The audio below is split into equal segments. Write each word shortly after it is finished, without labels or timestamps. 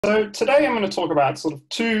So today I'm going to talk about sort of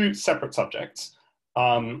two separate subjects.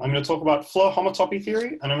 I'm going to talk about Floer homotopy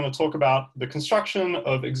theory, and I'm going to talk about the construction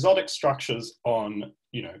of exotic structures on,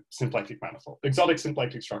 symplectic manifold, exotic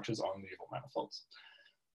symplectic structures on Liouville manifolds.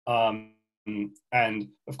 And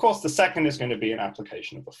of course, the second is going to be an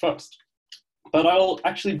application of the first. But I'll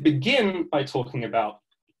actually begin by talking about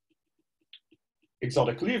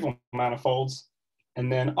exotic Liouville manifolds,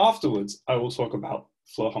 and then afterwards I will talk about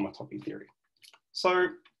Floer homotopy theory. So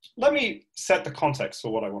let me set the context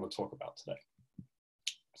for what I want to talk about today.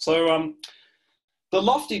 So the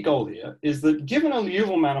lofty goal here is that given a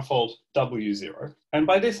Liouville manifold W0, and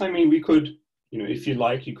by this I mean we could, if you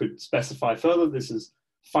like, you could specify further this is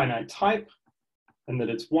finite type and that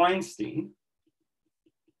it's Weinstein,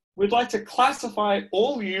 we'd like to classify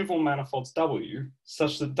all Liouville manifolds W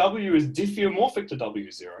such that W is diffeomorphic to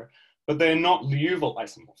W0, but they're not Liouville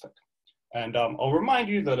isomorphic. And I'll remind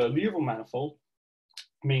you that a Liouville manifold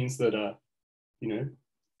means that,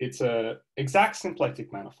 it's an exact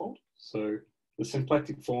symplectic manifold. So the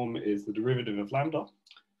symplectic form is the derivative of lambda.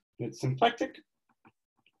 It's symplectic.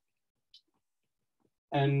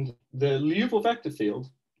 And the Liouville vector field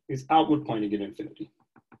is outward pointing at infinity.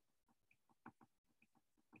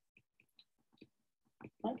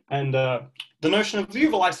 Right? And the notion of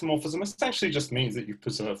Liouville isomorphism essentially just means that you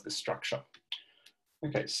preserve this structure.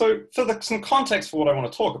 Okay, so for some context for what I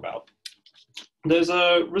want to talk about, there's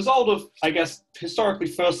a result of, I guess, historically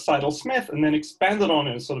first Seidel-Smith and then expanded on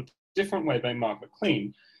in a sort of different way by Mark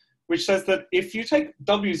McLean, which says that if you take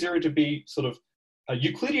W0 to be sort of a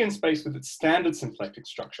Euclidean space with its standard symplectic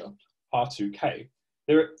structure, R2K,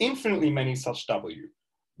 there are infinitely many such W,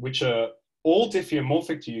 which are all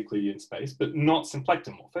diffeomorphic to Euclidean space, but not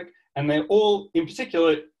symplectomorphic, and they're all, in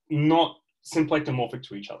particular, not symplectomorphic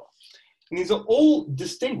to each other. And these are all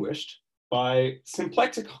distinguished by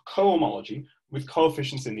symplectic cohomology with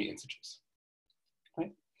coefficients in the integers.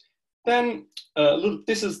 Okay. Then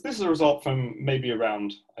this is a result from maybe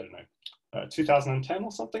around, I don't know, 2010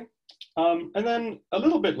 or something. And then a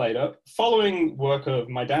little bit later, following work of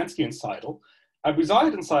Majdansky and Seidel,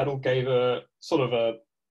 Abuzayed and Seidel gave a sort of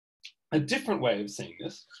a different way of seeing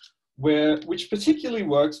this, which particularly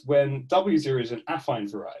works when W0 is an affine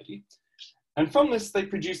variety. And from this, they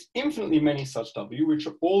produce infinitely many such W, which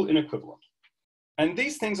are all inequivalent. And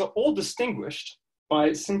these things are all distinguished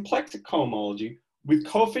by symplectic cohomology with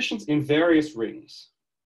coefficients in various rings.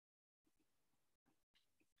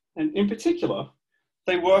 And in particular,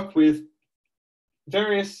 they work with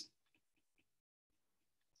various,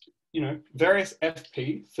 various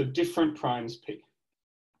FP for different primes P.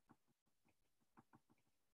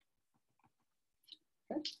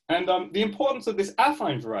 Okay. And the importance of this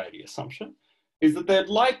affine variety assumption is that they'd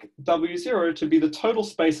like W0 to be the total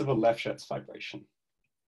space of a Lefschetz vibration.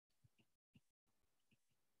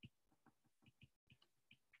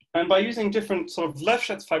 And by using different sort of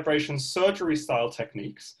Lefschetz vibration surgery style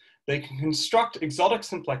techniques, they can construct exotic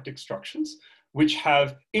symplectic structures which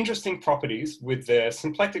have interesting properties with their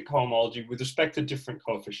symplectic cohomology with respect to different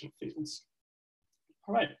coefficient fields.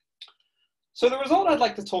 All right. So the result I'd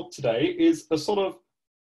like to talk today is a sort of,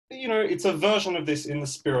 it's a version of this in the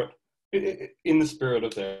spirit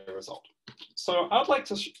of their result. So I'd like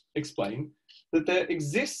to explain that there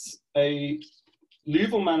exists a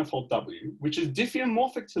Liouville manifold W, which is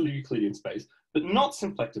diffeomorphic to the Euclidean space, but not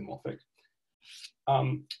symplectomorphic,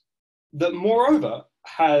 that moreover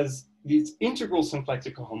has its integral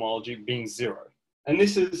symplectic cohomology being 0. And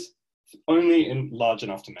this is only in large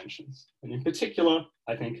enough dimensions. And in particular,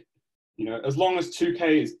 I think, as long as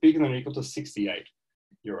 2K is bigger than or equal to 68,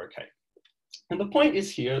 you're okay. And the point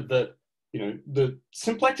is here that, the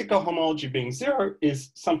symplectic cohomology being 0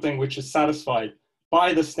 is something which is satisfied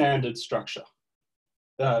by the standard structure,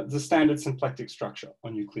 the standard symplectic structure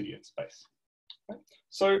on Euclidean space. Okay?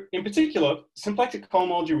 So in particular, symplectic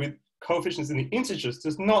cohomology with coefficients in the integers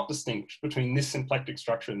does not distinguish between this symplectic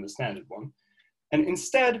structure and the standard one. And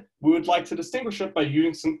instead, we would like to distinguish it by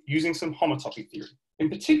using some homotopy theory. In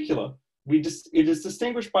particular, it is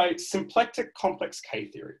distinguished by symplectic complex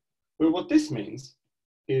K-theory, where what this means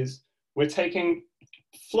is we're taking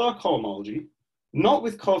Floer cohomology, not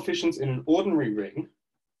with coefficients in an ordinary ring,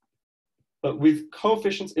 but with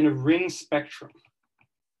coefficients in a ring spectrum.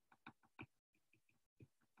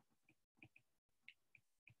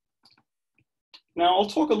 Now, I'll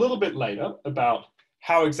talk a little bit later about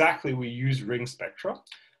how exactly we use ring spectra.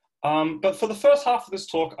 But for the first half of this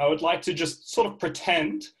talk, I would like to just sort of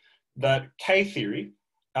pretend that K-theory,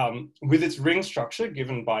 with its ring structure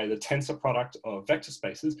given by the tensor product of vector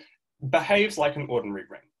spaces, behaves like an ordinary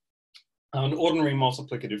ring, an ordinary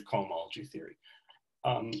multiplicative cohomology theory.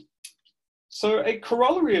 So a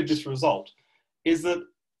corollary of this result is that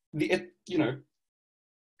the,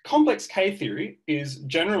 complex K-theory is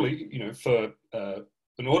generally, for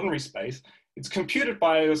an ordinary space, it's computed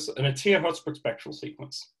by an Atiyah-Hertzsprung spectral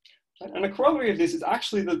sequence. Right? And a corollary of this is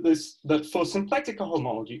actually that for symplectic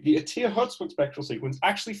cohomology, the Atiyah-Hertzsprung spectral sequence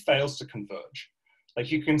actually fails to converge.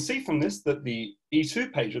 Like you can see from this that the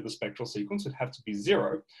E2 page of the spectral sequence would have to be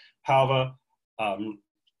 0. However,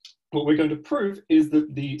 what we're going to prove is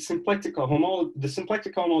that the symplectic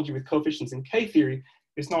cohomology with coefficients in K-theory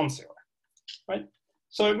is non-zero, right?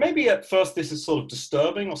 So maybe at first this is sort of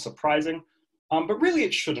disturbing or surprising, but really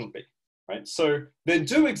it shouldn't be, right? So there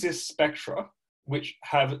do exist spectra which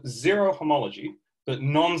have 0 homology, but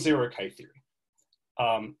non-zero K-theory.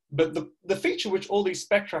 But the feature which all these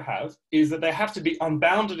spectra have is that they have to be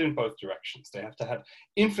unbounded in both directions. They have to have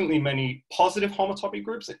infinitely many positive homotopy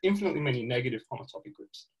groups and infinitely many negative homotopy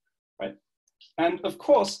groups, right? And of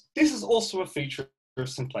course, this is also a feature of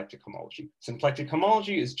symplectic homology. Symplectic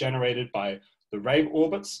homology is generated by the Rabe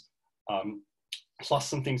orbits, plus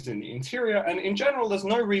some things in the interior. And in general, there's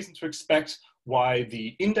no reason to expect why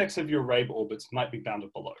the index of your Rabe orbits might be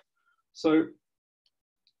bounded below. So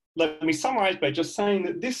let me summarize by just saying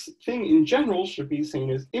that this thing in general should be seen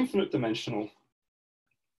as infinite dimensional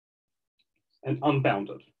and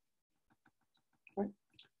unbounded. Right?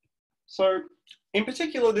 So in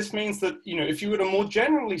particular, this means that, if you were to more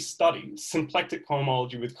generally study symplectic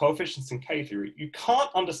cohomology with coefficients in K-theory, you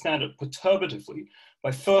can't understand it perturbatively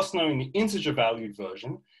by first knowing the integer valued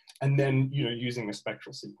version and then, using a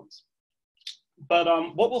spectral sequence. But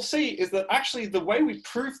what we'll see is that actually the way we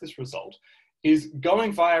prove this result is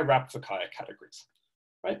going via wrapped Fukaya categories,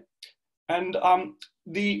 right? And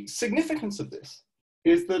the significance of this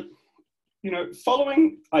is that,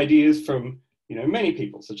 following ideas from, many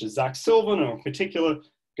people, such as Zach Sylvan, or in particular,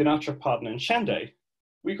 Ganatra, Pardon, and Shende,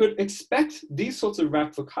 we could expect these sorts of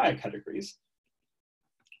wrapped Fukaya categories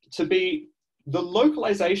to be the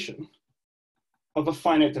localization of a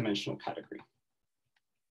finite dimensional category.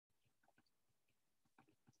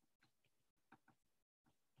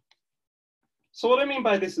 So what I mean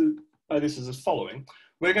by this is as following.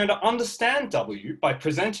 We're going to understand W by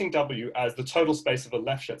presenting W as the total space of a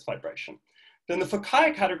Lefschetz vibration. Then the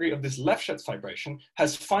Fukaya category of this Lefschetz vibration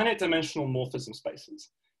has finite dimensional morphism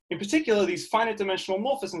spaces. In particular, these finite dimensional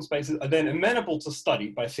morphism spaces are then amenable to study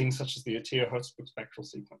by things such as the Atiyah-Hertzsprung spectral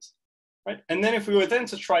sequence. Right? And then if we were then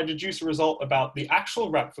to try to deduce a result about the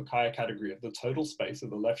actual wrapped Fukaya category of the total space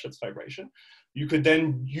of the Lefschetz vibration, you could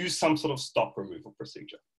then use some sort of stop removal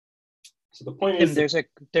procedure. So the point is— Tim,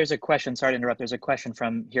 there's a question, sorry to interrupt, there's a question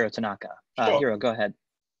from Hiro Tanaka. Sure. Hiro, go ahead.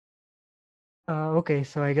 Okay,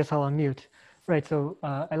 so I guess I'll unmute. Right, so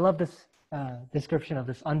I love this description of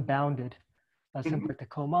this unbounded symplectic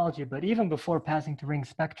cohomology, but even before passing to ring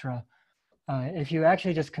spectra, if you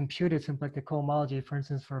actually just computed symplectic cohomology, for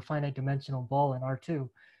instance, for a finite dimensional ball in R2,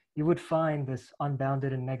 you would find this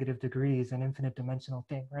unbounded in negative degrees an infinite dimensional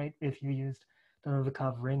thing, right? If you used the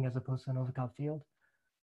Novikov ring as opposed to a Novikov field.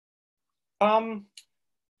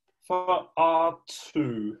 For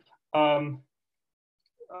R2,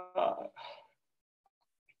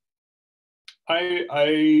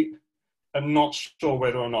 I am not sure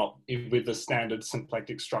whether or not with the standard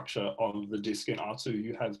symplectic structure on the disk in R2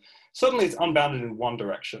 you have, certainly it's unbounded in one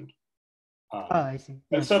direction. I see.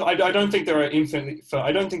 And so I don't think there are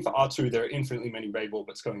I don't think for R2 there are infinitely many Rabe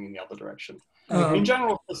orbits going in the other direction. In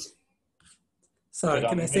general, sorry,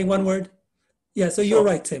 can I say one word? Yeah, so you're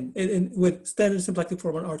right, Tim. With standard symplectic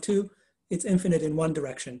form on R2, it's infinite in one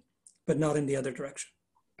direction, but not in the other direction.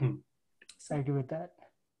 So I agree with that.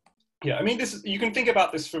 Yeah, I mean, you can think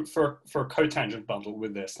about this for a cotangent bundle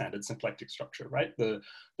with their standard symplectic structure, right? The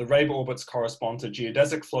Rabe orbits correspond to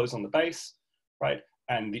geodesic flows on the base, right?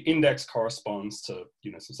 And the index corresponds to,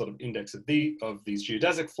 some sort of index of these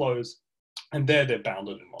geodesic flows, and they're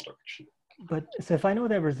bounded in one direction. But so if I know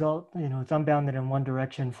that result, it's unbounded in one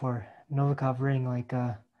direction for Novikov ring, like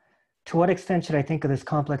to what extent should I think of this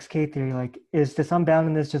complex K-theory? Like, is this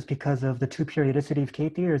unboundedness just because of the two periodicity of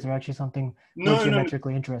K-theory, or is there actually something more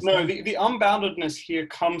geometrically interesting? No, the unboundedness here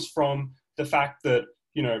comes from the fact that,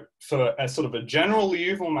 for a sort of a general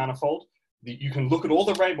Liouville manifold, you can look at all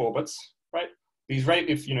the Rabe orbits, right? These Rabe,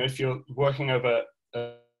 if you're working over,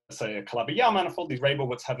 say, a Calabi-Yau manifold, these Rabe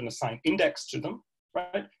orbits have an assigned index to them,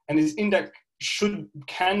 right? And this index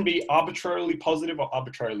can be arbitrarily positive or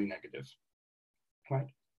arbitrarily negative, right?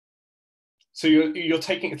 So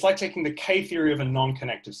it's like taking the K-theory of a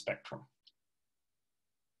non-connective spectrum.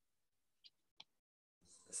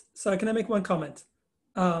 So can I make one comment?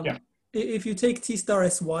 Yeah. If you take T star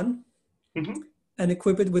S1 and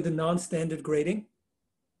equip it with the non-standard grading,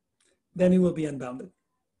 then it will be unbounded.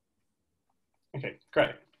 Okay,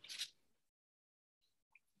 great.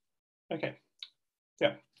 Okay,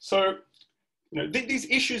 yeah. So, these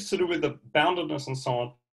issues to do with the boundedness and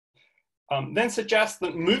so on then suggest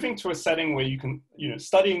that moving to a setting where you can,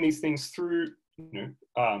 studying these things through,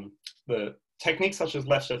 the techniques such as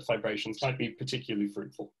left-shift vibrations might be particularly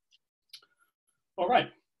fruitful. All right.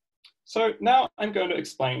 So now I'm going to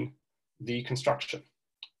explain the construction.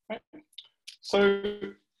 Right? So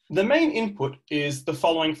the main input is the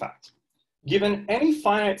following fact. Given any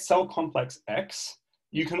finite cell complex X,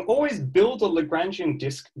 you can always build a Lagrangian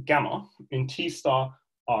disk gamma in T star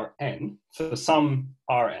Rn for some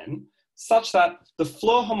Rn, such that the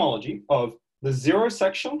Floer homology of the zero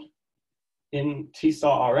section in T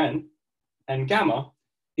star Rn and gamma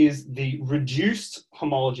is the reduced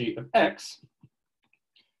homology of X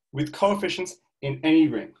with coefficients in any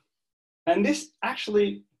ring. And this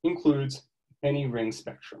actually includes any ring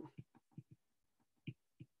spectrum.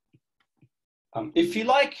 If you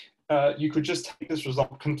like, you could just take this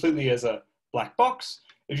result completely as a black box.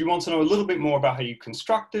 If you want to know a little bit more about how you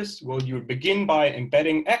construct this, well, you would begin by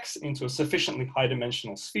embedding X into a sufficiently high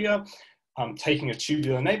dimensional sphere, taking a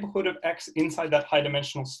tubular neighborhood of X inside that high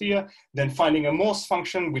dimensional sphere, then finding a Morse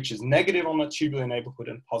function which is negative on that tubular neighborhood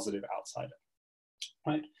and positive outside it,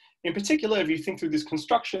 right? In particular, if you think through this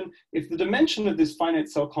construction, if the dimension of this finite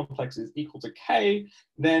cell complex is equal to K,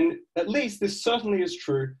 then at least this certainly is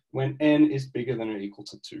true when N is bigger than or equal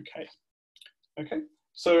to 2K. Okay,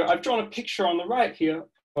 so I've drawn a picture on the right here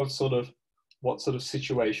of what sort of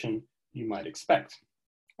situation you might expect.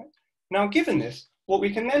 Okay? Now, given this, what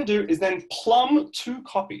we can then do is then plumb two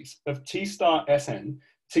copies of T star Sn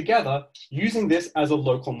together using this as a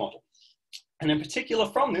local model. And in particular,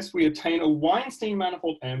 from this, we obtain a Weinstein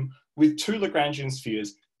manifold M with two Lagrangian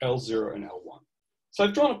spheres, L0 and L1. So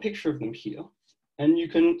I've drawn a picture of them here, and you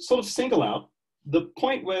can sort of single out the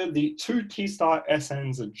point where the two T star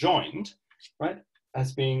SNs are joined, right,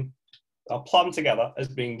 as being plumbed together as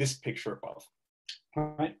being this picture above.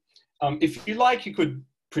 All right. If you like, you could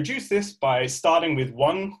produce this by starting with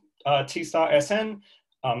one T star SN,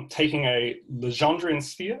 taking a Legendrian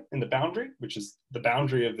sphere in the boundary, which is the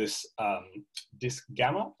boundary of this disk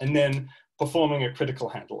gamma, and then performing a critical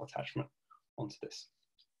handle attachment onto this.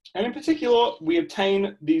 And in particular, we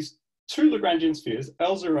obtain these two Lagrangian spheres,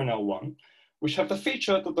 L0 and L1, which have the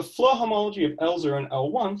feature that the Floer homology of L0 and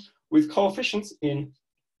L1 with coefficients in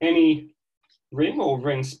any ring or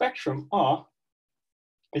ring spectrum R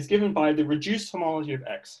is given by the reduced homology of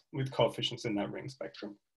X with coefficients in that ring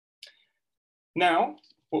spectrum. Now,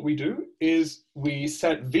 what we do is we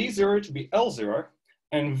set V0 to be L0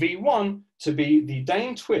 and V1 to be the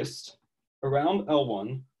Dane twist around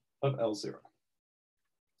L1 of L0.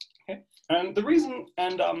 Okay, and the reason,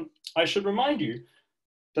 and I should remind you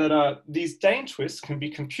that these Dane twists can be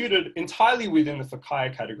computed entirely within the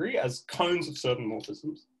Fukaya category as cones of certain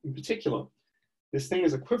morphisms. In particular, this thing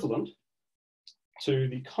is equivalent to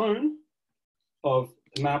the cone of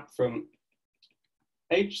the map from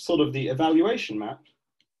H, sort of the evaluation map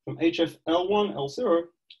from HF L1, L0,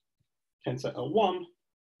 tensor L1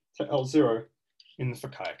 to L0 in the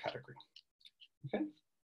Fukaya category. Okay.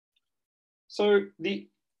 So the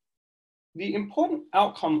important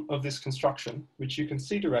outcome of this construction, which you can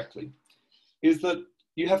see directly, is that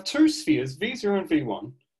you have two spheres, V0 and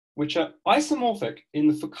V1, which are isomorphic in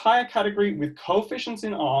the Fukaya category with coefficients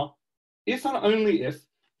in R, if and only if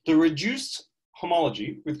the reduced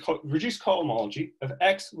homology with reduced cohomology of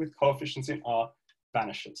X with coefficients in R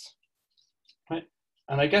vanishes, right?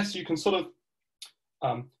 And I guess you can sort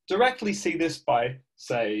of directly see this by,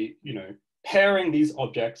 say, pairing these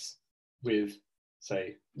objects with,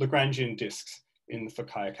 say, Lagrangian disks in the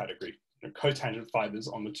Fukaya category, cotangent fibers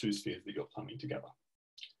on the two spheres that you're plumbing together,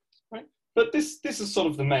 right? But this is sort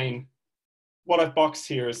of the main, what I've boxed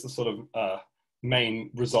here is the sort of main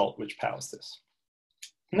result which powers this.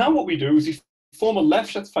 Now what we do is we form a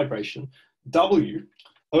left-shift vibration, W,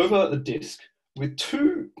 over a disk with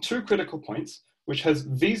two critical points, which has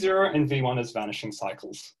V0 and V1 as vanishing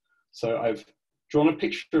cycles. So I've drawn a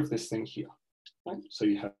picture of this thing here, right? So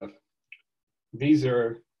you have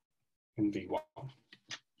V0 and V1,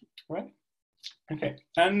 right? Okay,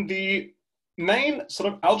 and the main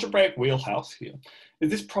sort of algebraic wheelhouse here is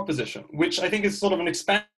this proposition, which I think is sort of an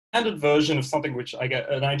expanded version of something which I get,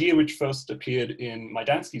 an idea which first appeared in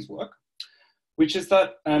Majdansky's work, which is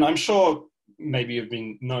that, and I'm sure maybe have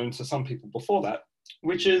been known to some people before that,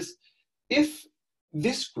 which is if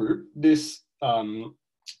this group, this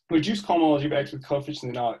reduced cohomology of X with coefficients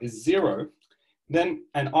in R is 0, then,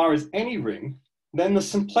 and R is any ring, then the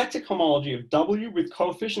symplectic homology of W with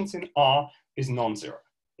coefficients in R is non-zero.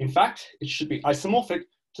 In fact, it should be isomorphic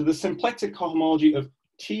to the symplectic cohomology of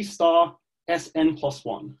T star Sn plus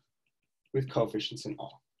 1 with coefficients in R.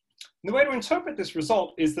 And the way to interpret this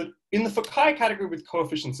result is that in the Fukaya category with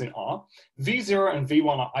coefficients in R, V0 and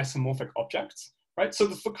V1 are isomorphic objects, right? So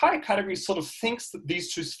the Fukaya category sort of thinks that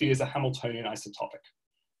these two spheres are Hamiltonian isotopic,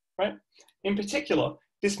 right? In particular,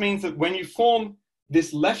 this means that when you form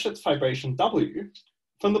this Lefschetz fibration W,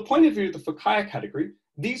 from the point of view of the Fukaya category,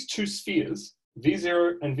 these two spheres,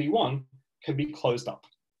 V0 and V1, can be closed up,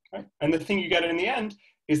 right? And the thing you get in the end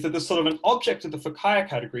is that there's sort of an object of the Fukaya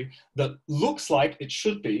category that looks like it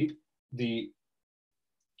should be the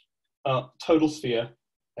total sphere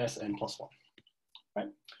Sn plus 1, right?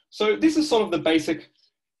 So this is sort of the basic,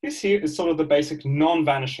 this here is sort of the basic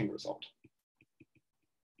non-vanishing result.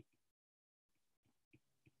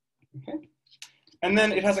 Okay, and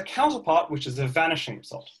then it has a counterpart, which is a vanishing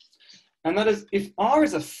result. And that is if R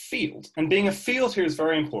is a field, and being a field here is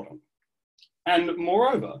very important. And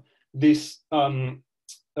moreover, this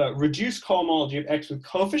reduced cohomology of X with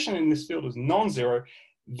coefficient in this field is non-zero,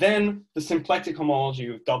 then the symplectic homology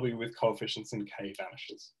of W with coefficients in K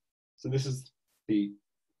vanishes. So this is the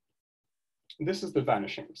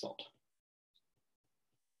vanishing result.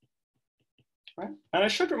 Right? And I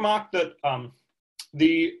should remark that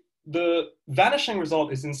the vanishing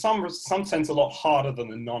result is in some sense a lot harder than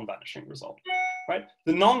the non-vanishing result, right?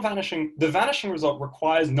 The vanishing result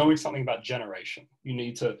requires knowing something about generation. You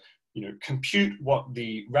need to, compute what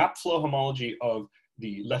the wrap flow homology of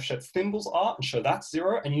the Lefschetz thimbles are and show that's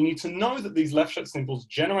 0. And you need to know that these Lefschetz thimbles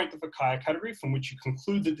generate the Fukaya category from which you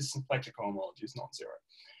conclude that the symplectic homology is not 0.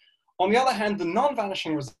 On the other hand, the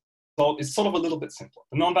non-vanishing result is sort of a little bit simpler.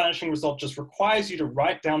 The non-vanishing result just requires you to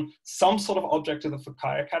write down some sort of object of the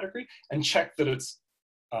Fukaya category and check that its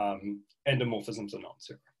endomorphisms are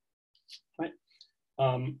non-zero, right?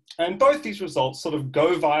 And both these results sort of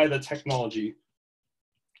go via the technology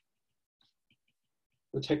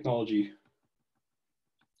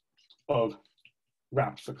of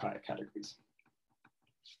wrapped Fukaya categories.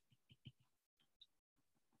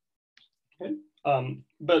 Okay.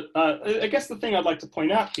 But I guess the thing I'd like to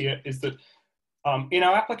point out here is that in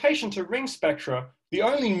our application to ring spectra, the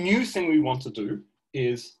only new thing we want to do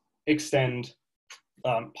is extend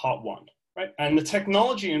part 1, right? And the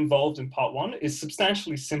technology involved in part 1 is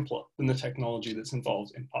substantially simpler than the technology that's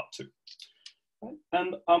involved in part 2. Right?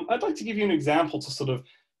 And I'd like to give you an example to sort of,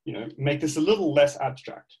 make this a little less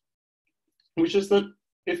abstract, which is that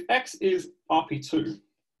if X is RP2,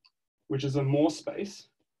 which is a Moore space,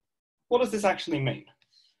 what does this actually mean?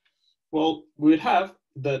 Well, we would have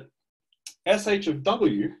that SH of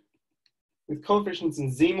W with coefficients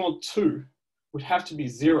in Z mod 2 would have to be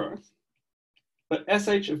 0, but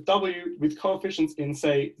SH of W with coefficients in,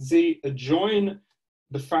 say, Z adjoin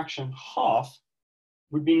the fraction half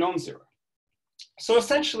would be non-zero. So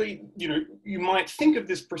essentially, you might think of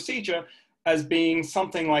this procedure as being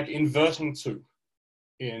something like inverting 2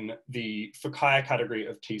 in the Fukaya category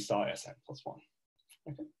of T star Sn plus 1.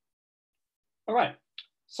 Okay. All right,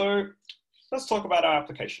 so let's talk about our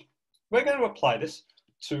application. We're going to apply this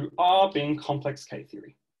to R being complex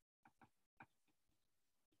K-theory.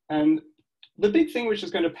 And the big thing which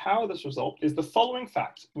is going to power this result is the following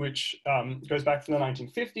fact, which goes back to the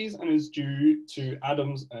 1950s and is due to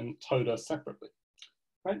Adams and Toda separately,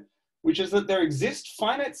 right? Which is that there exist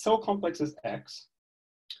finite cell complexes X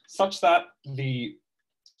such that the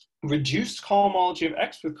reduced cohomology of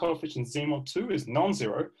X with coefficients Z mod 2 is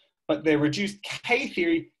non-zero, but their reduced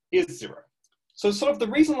K-theory is 0. So sort of the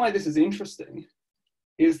reason why this is interesting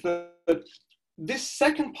is that this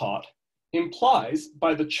second part implies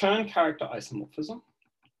by the Chern character isomorphism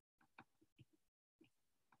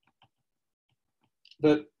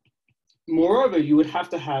that moreover you would have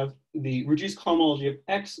to have the reduced cohomology of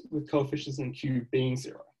X with coefficients in Q being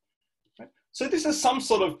 0. Right? So this is some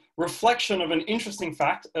sort of reflection of an interesting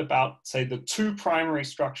fact about, say, the 2 primary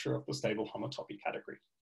structure of the stable homotopy category.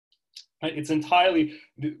 Right? It's entirely,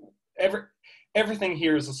 everything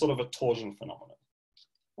here is a sort of a torsion phenomenon.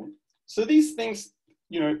 Right? So these things,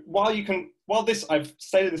 while this, I've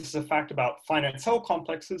stated this is a fact about finite cell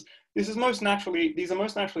complexes, these are most naturally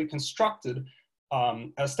constructed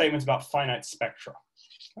as statements about finite spectra.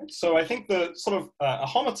 Right? So I think the sort of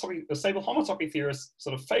a stable homotopy theorist's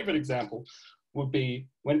sort of favorite example would be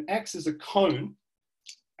when X is a cone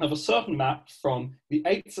of a certain map from the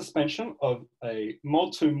 8th suspension of a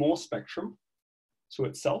mod 2 Moore spectrum to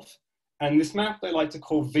itself. And this map they like to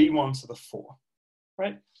call V1 to the 4,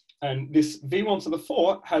 right? And this V1 to the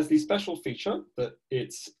 4 has the special feature that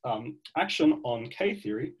its action on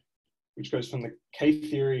K-theory, which goes from the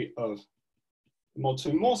K-theory of the mod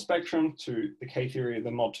 2 Moore spectrum to the K-theory of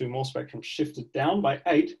the mod 2 Moore spectrum shifted down by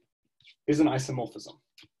 8 is an isomorphism.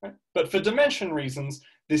 Right? But for dimension reasons,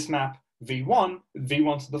 this map V1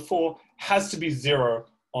 to the 4 has to be 0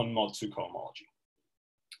 on mod 2 cohomology.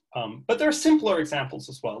 But there are simpler examples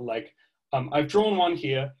as well. Like I've drawn one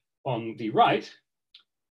here on the right,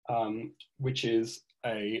 which is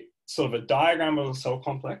a sort of a diagram of a cell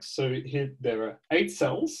complex. So here there are 8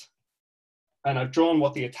 cells, and I've drawn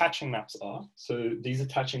what the attaching maps are. So these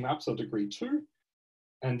attaching maps are degree 2,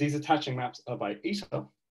 and these attaching maps are by eta,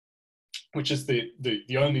 which is the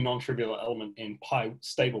only non-trivial element in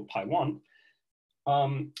stable pi1.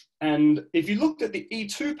 And if you looked at the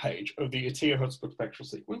E2 page of the Atiyah-Hertzberg spectral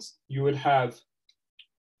sequence, you would have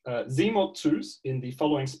Z mod 2s in the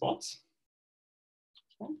following spots.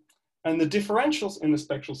 And the differentials in the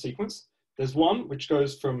spectral sequence, there's one which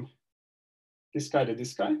goes from this guy to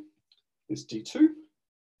this guy, this D2,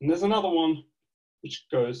 and there's another one which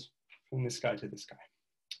goes from this guy to this guy,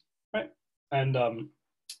 right? And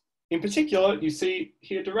in particular, you see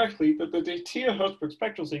here directly that the Atiyah-Hertzberg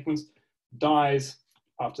spectral sequence dies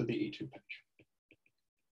after the E2 page.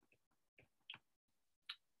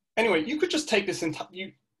 Anyway, you could just take this entire,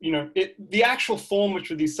 the actual form which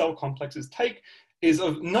these cell complexes take is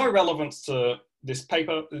of no relevance to this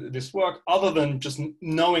paper, this work, other than just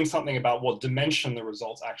knowing something about what dimension the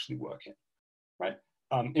results actually work in, right?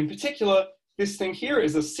 In particular, this thing here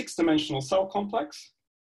is a 6-dimensional cell complex,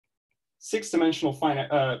 6-dimensional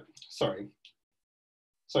finite,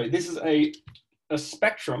 this is a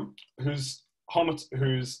spectrum whose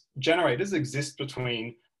generators exist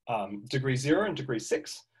between degree 0 and degree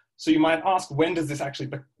 6. So you might ask, when does this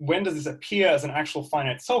appear as an actual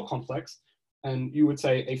finite cell complex? And you would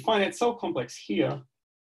say a finite cell complex here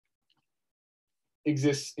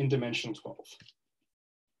exists in dimension 12.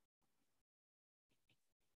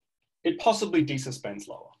 It possibly desuspends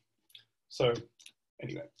lower. So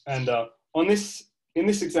anyway, and in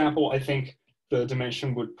this example, I think the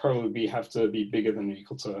dimension would probably have to be bigger than or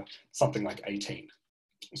equal to something like 18.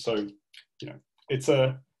 So, it's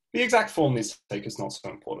the exact form these take is not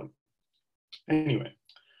so important. Anyway,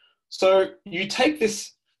 so you take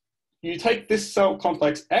this cell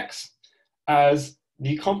complex X as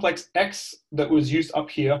the complex X that was used up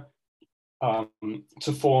here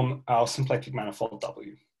to form our symplectic manifold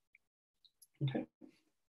W. Okay,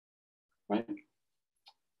 right?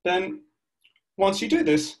 Then once you do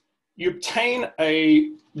this, you obtain a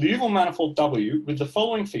Liouville manifold W with the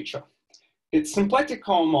following feature. Its symplectic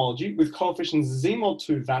cohomology with coefficients Z mod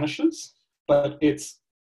 2 vanishes, but its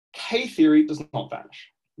K-theory does not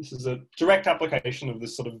vanish. This is a direct application of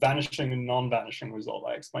this sort of vanishing and non-vanishing result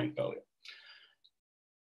I explained earlier.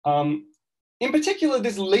 In particular,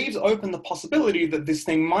 this leaves open the possibility that this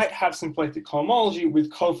thing might have symplectic cohomology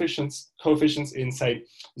with coefficients in, say,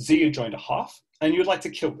 Z adjoined to half, and you'd like to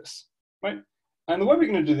kill this, right? And the way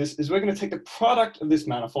we're going to do this is we're going to take the product of this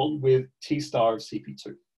manifold with T star of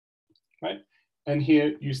CP2, right? And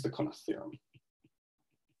here, use the Cohen theorem.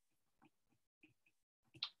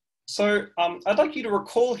 So I'd like you to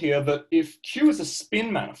recall here that if Q is a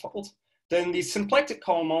spin manifold, then the symplectic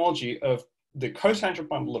cohomology of the cotangent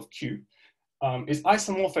bundle of Q is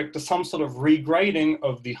isomorphic to some sort of regrading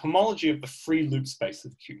of the homology of the free loop space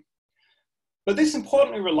of Q. But this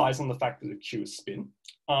importantly relies on the fact that Q is spin.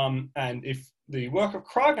 And if the work of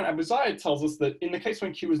Krag and Abuzayed tells us that in the case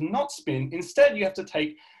when Q is not spin, instead you have to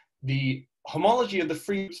take the homology of the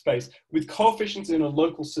free loop space with coefficients in a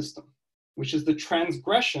local system, which is the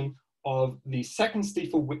transgression of the second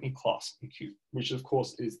Stiefel-Whitney class in Q, which of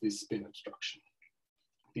course is the spin obstruction,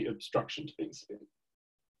 the obstruction to being spin.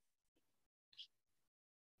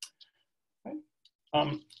 Okay.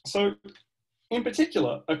 So in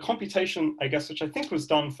particular, a computation, I guess, which I think was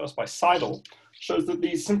done first by Seidel, shows that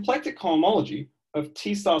the symplectic cohomology of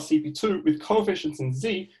T star CP2 with coefficients in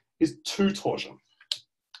Z is 2 torsion,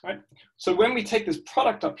 right? So when we take this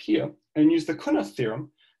product up here and use the Cohen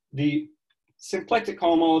theorem, the symplectic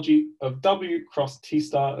cohomology of W cross T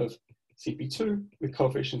star of CP2 with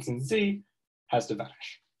coefficients in Z has to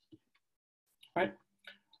vanish, right?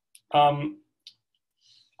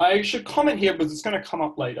 I should comment here, because it's going to come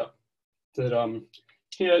up later, that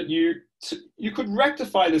here you could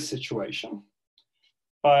rectify this situation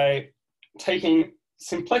by taking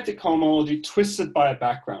symplectic cohomology twisted by a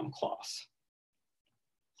background class,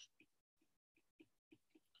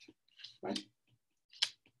 right?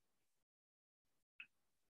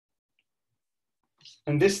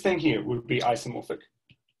 And this thing here would be isomorphic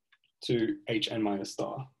to Hn minus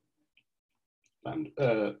star and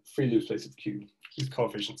free loop space of Q with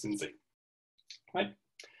coefficients in Z, right?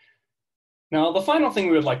 Now, the final thing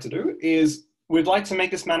we would like to do is we'd like to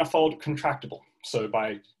make this manifold contractible. So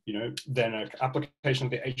by, then an application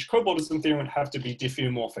of the H-cobordism theorem would have to be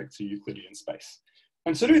diffeomorphic to Euclidean space.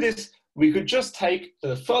 And to do this, we could just take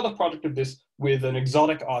the further product of this with an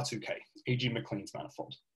exotic R2K, e.g. MacLean's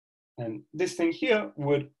manifold. And this thing here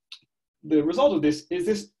the result of this is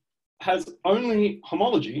this has only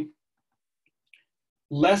homology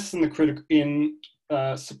less than the critical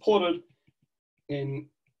supported in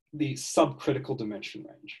the subcritical dimension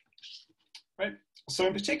range, right? So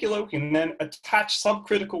in particular, we can then attach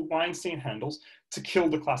subcritical Weinstein handles to kill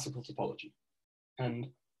the classical topology. And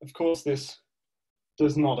of course, this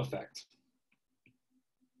does not affect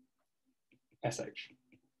SH.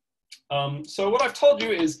 So what I've told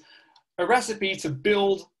you is a recipe to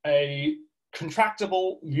build a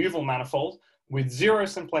contractible Liouville manifold with zero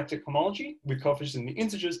symplectic homology, with coefficients in the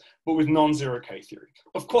integers, but with non-zero K-theory.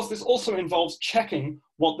 Of course, this also involves checking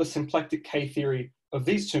what the symplectic K-theory of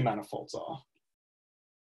these two manifolds are.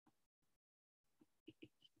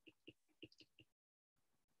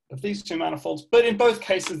 Of these two manifolds, but in both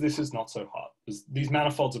cases, this is not so hard, because these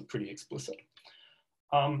manifolds are pretty explicit.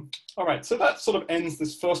 All right, so that sort of ends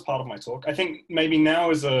this first part of my talk. I think maybe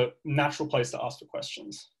now is a natural place to ask for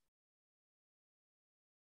questions.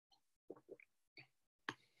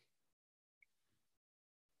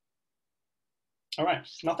 All right,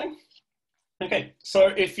 nothing? Okay, so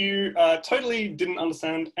if you totally didn't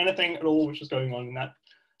understand anything at all which is going on in that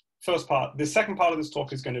first part, the second part of this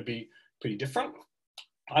talk is going to be pretty different.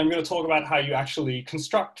 I'm going to talk about how you actually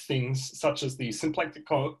construct things such as the symplectic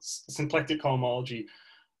cohomology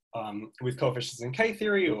with coefficients in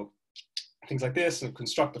K-theory or things like this, and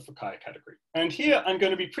construct the Fukaya category. And here I'm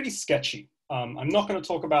going to be pretty sketchy. I'm not going to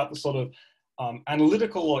talk about the sort of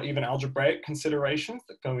analytical or even algebraic considerations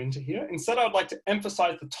that go into here. Instead, I would like to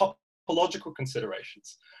emphasize the topological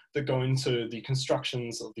considerations that go into the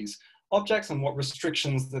constructions of these objects and what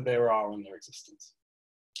restrictions that there are on their existence.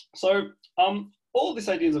 So all of these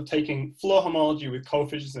ideas of taking Floer homology with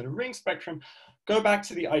coefficients in a ring spectrum go back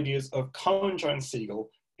to the ideas of Cohen-Jones-Segal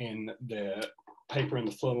in their paper in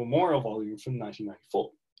the Floer Memorial volume from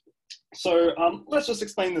 1994. So let's just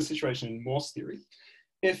explain the situation in Morse theory.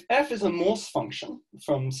 If f is a Morse function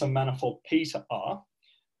from some manifold P to R,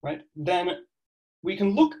 right, then we can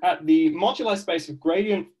look at the moduli space of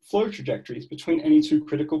gradient flow trajectories between any two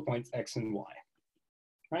critical points x and y,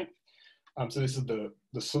 right? So this is the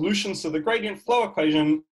solutions to the gradient flow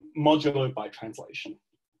equation modulo by translation.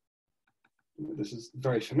 This is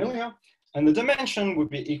very familiar, and the dimension would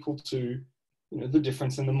be equal to the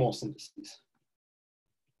difference in the Morse indices.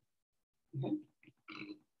 Okay.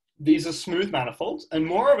 These are smooth manifolds, and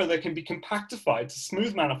moreover, they can be compactified to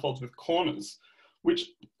smooth manifolds with corners, which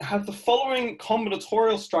have the following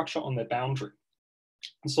combinatorial structure on their boundary.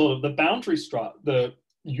 And sort of the boundary strata, the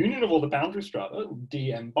union of all the boundary strata,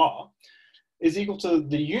 dm bar, is equal to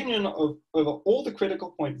the union of over all the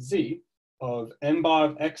critical points z of m bar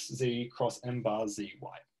of xz cross m bar zy.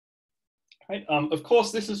 Right? Of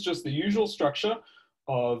course, this is just the usual structure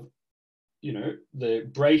of the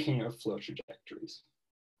breaking of flow trajectories.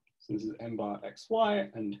 So this is m bar xy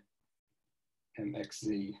and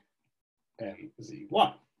mxz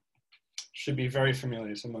mzy. Should be very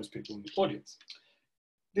familiar to most people in the audience.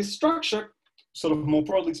 This structure, sort of more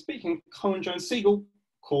broadly speaking, Cohen-Jones-Segal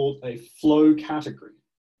called a flow category.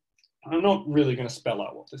 I'm not really going to spell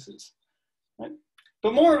out what this is, right?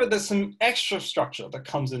 But moreover, there's some extra structure that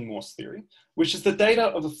comes in Morse theory, which is the data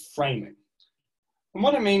of a framing. And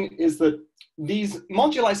what I mean is that these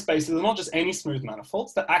moduli spaces are not just any smooth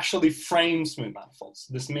manifolds, they're actually frame smooth manifolds.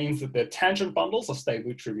 This means that their tangent bundles are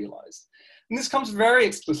stably trivialized. And this comes very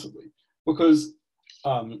explicitly because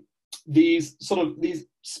these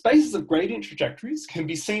spaces of gradient trajectories can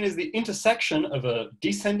be seen as the intersection of a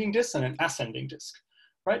descending disk and an ascending disk,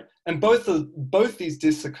 right? And both these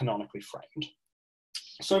disks are canonically framed.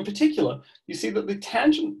 So in particular, you see that the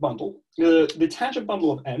tangent bundle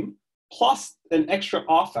of M plus an extra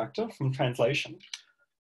R factor from translation,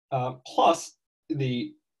 plus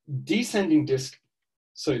the descending disk,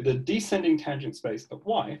 so the descending tangent space of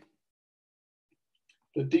Y,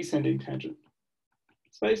 the descending tangent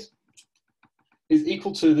space is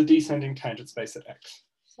equal to the descending tangent space at X.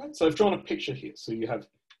 Right? So I've drawn a picture here. So you have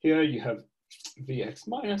Vx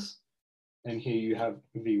minus, and here you have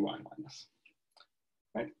Vy minus.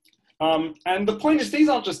 Right? And the point is, these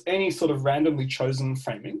aren't just any sort of randomly chosen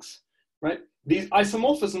framings, right? These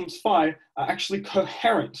isomorphisms phi are actually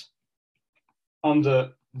coherent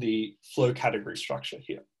under the flow category structure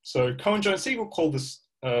here. So Cohen-Jones-Segal called this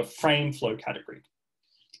frame flow category.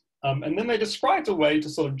 And then they described a way to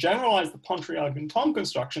sort of generalize the Pontryagin-Thom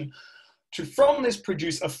construction to from this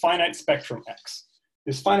produce a finite spectrum X.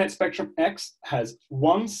 This finite spectrum X has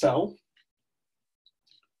one cell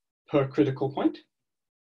per critical point,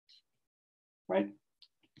 right?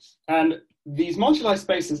 And these moduli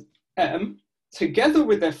spaces M, together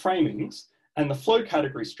with their framings and the flow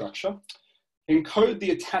category structure, encode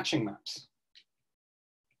the attaching maps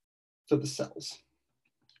for the cells.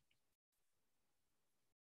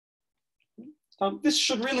 This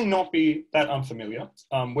should really not be that unfamiliar.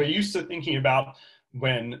 We're used to thinking about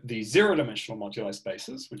when the zero-dimensional moduli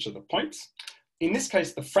spaces, which are the points. In this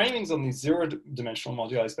case, the framings on these zero-dimensional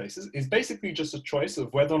moduli spaces is basically just a choice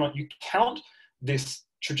of whether or not you count this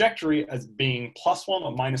trajectory as being +1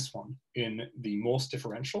 or -1 in the Morse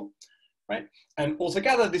differential, right? And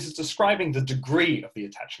altogether, this is describing the degree of the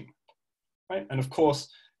attaching map, right? And of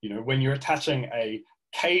course, you know, when you're attaching a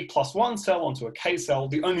K+1 cell onto a K cell,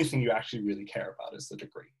 the only thing you actually really care about is the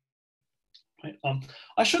degree. Right?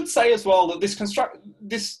 I should say as well that this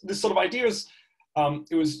sort of idea is,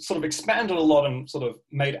 it was sort of expanded a lot and sort of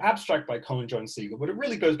made abstract by Cohen-Jones-Segal, but it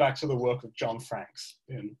really goes back to the work of John Franks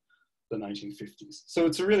in the 1950s. So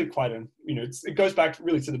it's a really quite a, you know, it goes back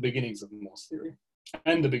really to the beginnings of Morse theory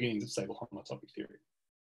and the beginnings of stable homotopy theory.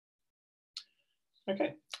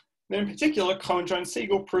 Okay. Then in particular,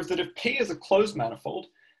 Cohen-Jones-Segal proved that if P is a closed manifold,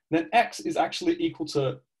 then X is actually equal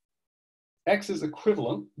to, X is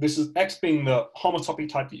equivalent, this is X being the homotopy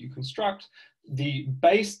type that you construct, the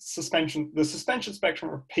suspension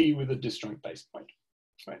spectrum of P with a disjoint base point,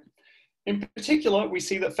 right? In particular, we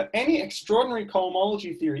see that for any extraordinary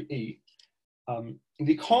cohomology theory E,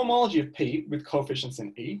 the cohomology of P with coefficients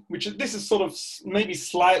in E, which this is sort of maybe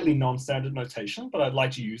slightly non-standard notation, but I'd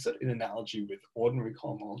like to use it in analogy with ordinary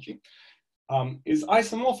cohomology, is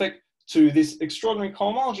isomorphic to this extraordinary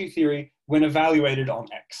cohomology theory when evaluated on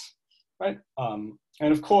X, right? And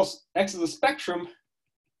of course, X is a spectrum,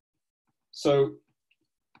 so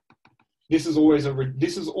this is always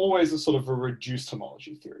a sort of a reduced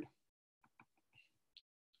homology theory,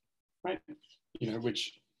 right? You know,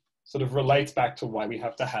 which sort of relates back to why we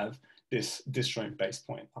have to have this disjoint base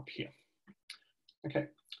point up here. Okay,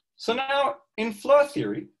 so now in Floer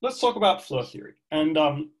theory, let's talk about Floer theory. And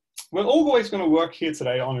we're always going to work here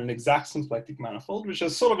today on an exact symplectic manifold, which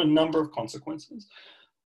has sort of a number of consequences.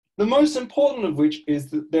 The most important of which is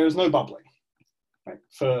that there is no bubbling. Right?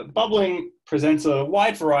 For bubbling presents a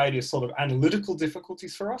wide variety of sort of analytical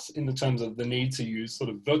difficulties for us in the terms of the need to use sort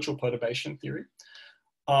of virtual perturbation theory.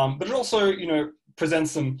 But it also, you know,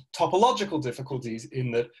 presents some topological difficulties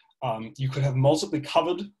in that you could have multiply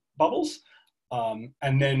covered bubbles,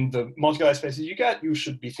 and then the moduli spaces you get, you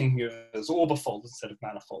should be thinking of as orbifolds instead of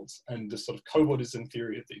manifolds. And the sort of cobordism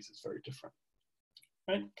theory of these is very different,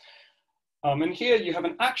 right? And here you have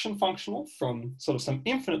an action functional from sort of some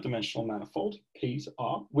infinite dimensional manifold, P to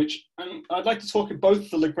R, which, and I'd like to talk at both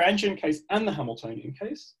the Lagrangian case and the Hamiltonian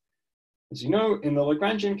case. As you know, in the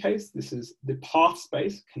Lagrangian case, this is the path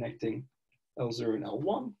space connecting L0 and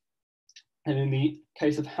L1. And in the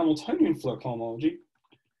case of Hamiltonian Floer cohomology,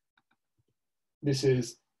 this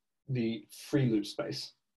is the free loop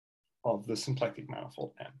space of the symplectic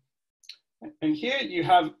manifold M. And here you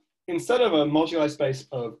have, instead of a moduli space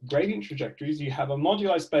of gradient trajectories, you have a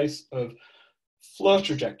moduli space of Floer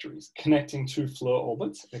trajectories connecting two Floer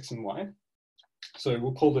orbits, X and Y. So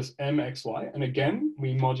we'll call this MXY, and again,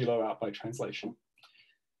 we modulo out by translation.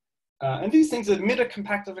 And these things admit a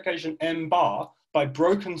compactification M bar by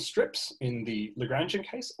broken strips in the Lagrangian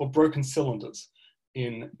case or broken cylinders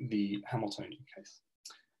in the Hamiltonian case.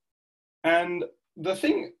 And the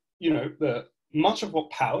thing, you know, much of what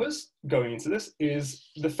powers going into this is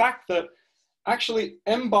the fact that actually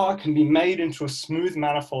M bar can be made into a smooth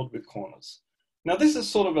manifold with corners. Now, this is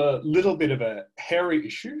sort of a little bit of a hairy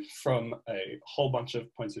issue from a whole bunch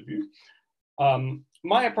of points of view.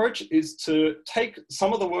 My approach is to take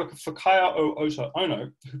some of the work of Fukaya, Ota,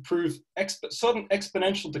 Ono, who prove certain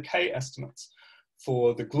exponential decay estimates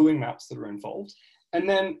for the gluing maps that are involved. And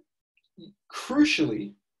then,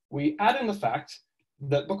 crucially, we add in the fact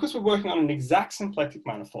that because we're working on an exact symplectic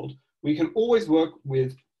manifold, we can always work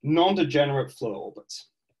with non-degenerate Floer orbits.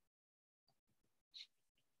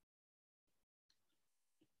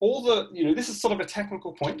 All the, you know, this is sort of a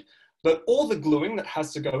technical point, but all the gluing that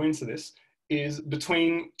has to go into this is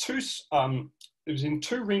between two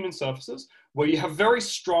Riemann surfaces where you have very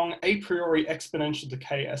strong a priori exponential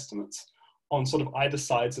decay estimates on sort of either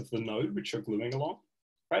sides of the node which you're gluing along,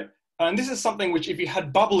 right? And this is something which if you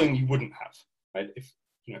had bubbling, you wouldn't have, right? If,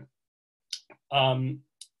 you know,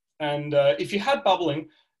 if you had bubbling,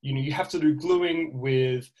 you know, you have to do gluing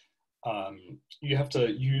with, you have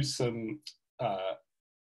to use some,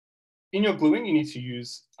 in your gluing, you need to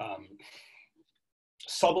use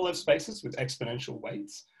Sobolev spaces with exponential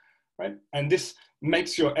weights, right? And this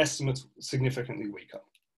makes your estimates significantly weaker.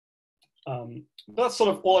 That's sort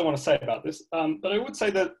of all I want to say about this. But I would say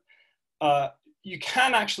that you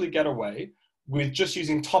can actually get away with just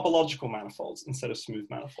using topological manifolds instead of smooth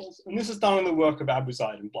manifolds. And this is done in the work of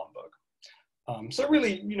Abuzaid and Blumberg. So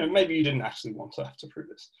really, maybe you didn't actually want to have to prove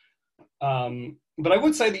this. But I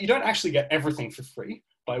would say that you don't actually get everything for free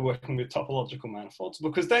by working with topological manifolds,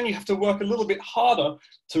 because then you have to work a little bit harder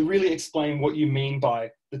to really explain what you mean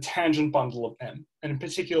by the tangent bundle of M, and in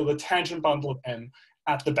particular, the tangent bundle of M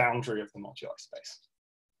at the boundary of the moduli space.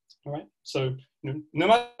 All right, so no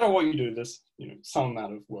matter what you do, there's some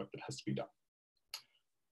amount of work that has to be done.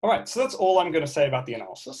 All right, so that's all I'm going to say about the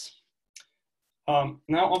analysis. Now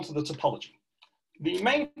onto the topology. The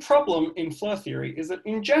main problem in Floer theory is that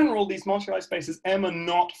in general, these moduli spaces M are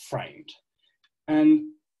not framed. And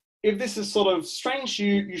if this is sort of strange to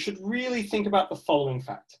you, you should really think about the following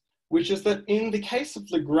fact, which is that in the case of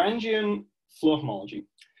Lagrangian Floer homology,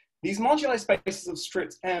 these moduli spaces of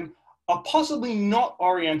strips M are possibly not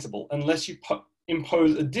orientable unless you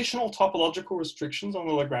impose additional topological restrictions on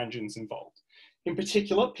the Lagrangians involved. In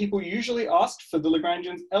particular, people usually ask for the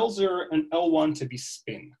Lagrangians L0 and L1 to be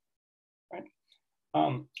spin. Right?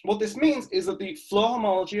 What this means is that the Floer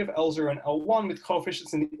homology of L0 and L1 with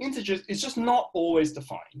coefficients in the integers is just not always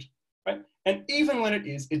defined. Right? And even when it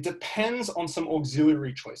is, it depends on some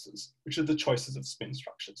auxiliary choices, which are the choices of spin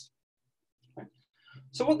structures. Right?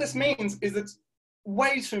 So what this means is it's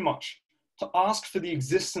way too much to ask for the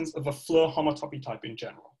existence of a Floer homotopy type in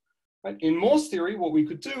general. Right? In Morse theory, what we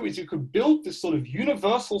could do is you could build this sort of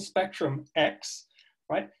universal spectrum X,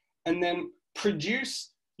 right? And then produce,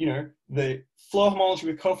 the Floer homology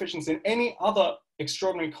with coefficients in any other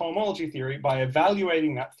extraordinary cohomology theory by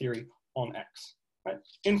evaluating that theory on X, right?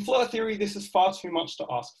 In Floer theory, this is far too much to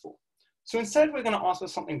ask for. So instead, we're going to ask for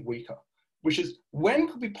something weaker, which is when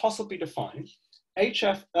could we possibly define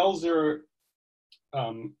HF L0,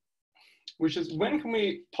 when can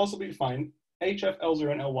we possibly define HF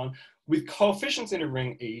L0 and L1 with coefficients in a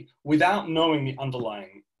ring E without knowing the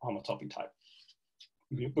underlying homotopy type,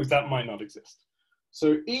 because that might not exist.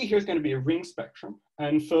 So E here is going to be a ring spectrum.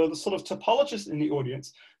 And for the sort of topologists in the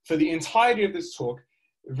audience, for the entirety of this talk,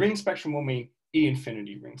 ring spectrum will mean E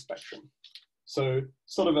infinity ring spectrum. So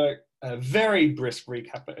sort of a very brisk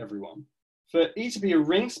recap for everyone. For E to be a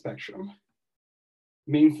ring spectrum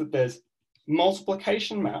means that there's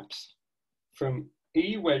multiplication maps from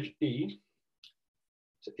E wedge E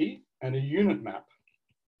to E and a unit map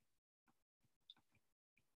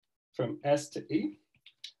from S to E.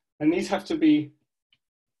 And these have to be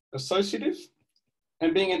associative.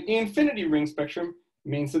 And being an E infinity ring spectrum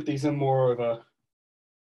means that these are more of a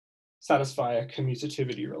satisfy a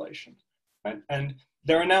commutativity relation. Right? And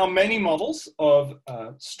there are now many models of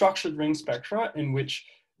structured ring spectra in which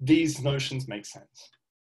these notions make sense.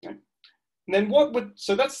 Right? And then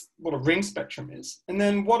so that's what a ring spectrum is. And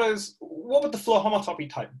then what would the Floer homotopy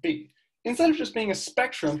type be? Instead of just being a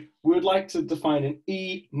spectrum, we would like to define an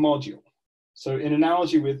E module. So in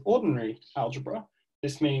analogy with ordinary algebra,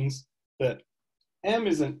 this means that M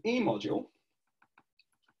is an E module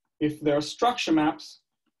if there are structure maps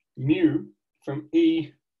mu from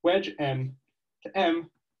E wedge M to M,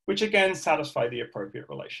 which again satisfy the appropriate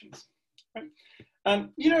relations. Right?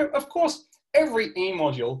 Of course, every E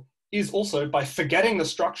module is also, by forgetting the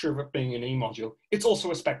structure of it being an E module, it's also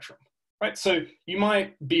a spectrum, right? So you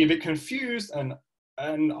might be a bit confused and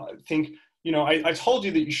think, I told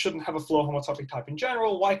you that you shouldn't have a Floer homotopy type in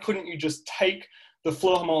general. Why couldn't you just take the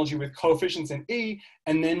Floer homology with coefficients in E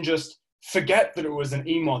and then just forget that it was an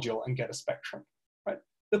E module and get a spectrum, right?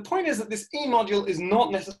 The point is that this E module is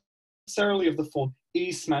not necessarily of the form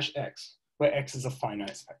E smash X, where X is a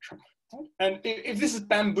finite spectrum. Right? And if this is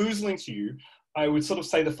bamboozling to you, I would sort of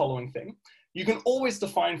say the following thing. You can always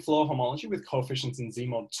define Floer homology with coefficients in Z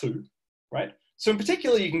mod 2, right? So in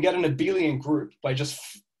particular, you can get an abelian group by just,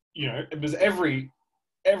 because every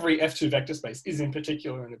F2 vector space is in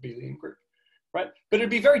particular an abelian group, right? But it'd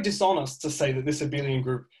be very dishonest to say that this abelian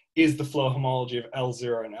group is the Floer homology of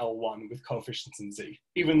L0 and L1 with coefficients in Z,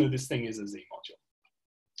 even though this thing is a Z module,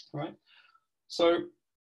 right? So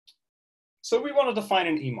we want to define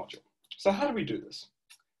an E module. So how do we do this?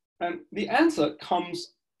 And the answer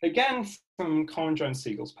comes again from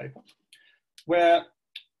Cohen-Jones-Segal's paper, where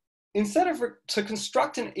instead of to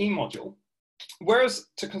construct an E module, whereas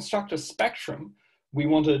to construct a spectrum, we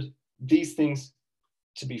wanted these things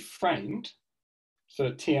to be framed,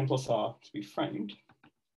 for Tm plus R to be framed,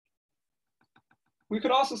 we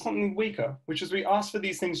could ask for something weaker, which is we ask for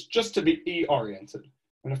these things just to be E-oriented.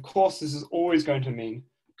 And of course, this is always going to mean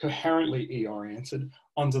coherently E-oriented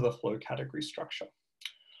under the flow category structure.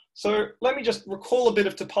 So let me just recall a bit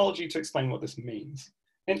of topology to explain what this means.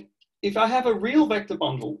 And if I have a real vector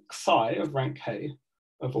bundle psi of rank k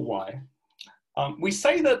over y, we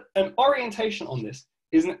say that an orientation on this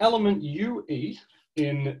is an element UE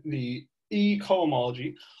in the E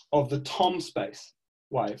cohomology of the Tom space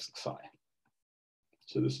y of psi.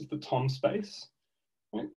 So this is the Tom space,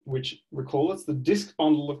 right, which, recall, it's the disk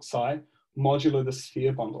bundle of psi modulo the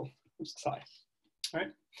sphere bundle of psi,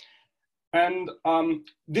 right? And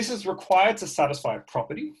this is required to satisfy a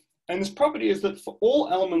property. And this property is that for all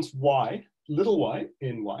elements y, little y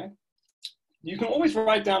in y, you can always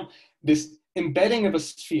write down this embedding of a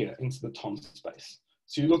sphere into the Tom space.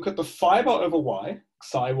 So you look at the fiber over y,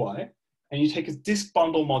 psi y, and you take a disk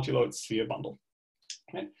bundle modulo its sphere bundle,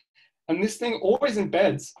 right? And this thing always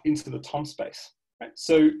embeds into the Tom space, right?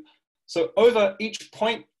 So over each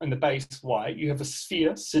point in the base y, you have a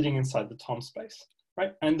sphere sitting inside the Tom space,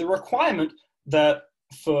 right? And the requirement that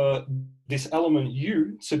for this element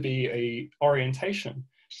u to be a orientation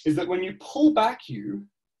is that when you pull back u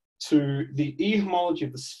to the E homology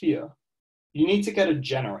of the sphere, you need to get a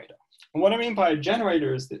generator. And what I mean by a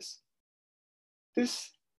generator is this.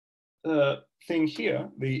 This thing here,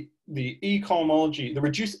 the E cohomology, the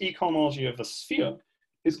reduced E cohomology of a sphere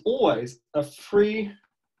is always a free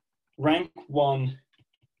rank 1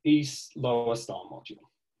 E lower star module,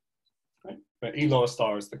 right? Where E lower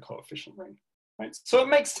star is the coefficient ring, right? So it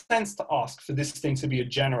makes sense to ask for this thing to be a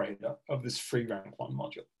generator of this free rank 1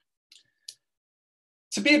 module.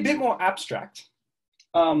 To be a bit more abstract,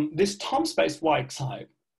 this Tom space y psi,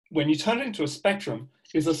 when you turn it into a spectrum,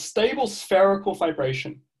 is a stable spherical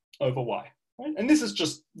vibration over y, right? And this is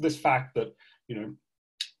just this fact that, you know,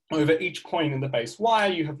 over each point in the base y,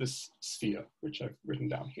 you have this sphere, which I've written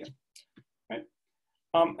down here, right?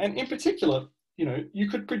 And in particular, you know, you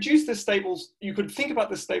could produce this stable, you could think about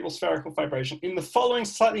this stable spherical vibration in the following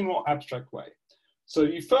slightly more abstract way. So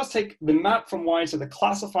you first take the map from y to the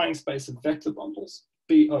classifying space of vector bundles,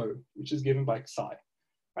 BO, which is given by psi,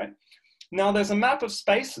 right? Now there's a map of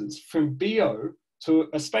spaces from BO to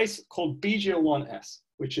a space called BGL1S,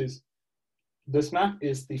 which is, this map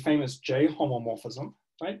is the famous J homomorphism,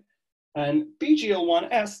 right? And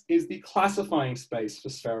BGL1S is the classifying space for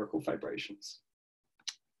spherical vibrations.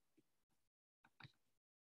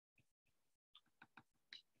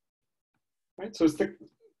 Right, so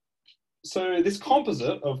this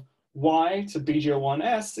composite of Y to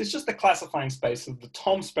BGL1S is just the classifying space of the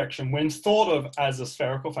Tom spectrum when thought of as a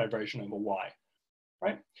spherical vibration over Y,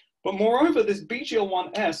 right? But moreover, this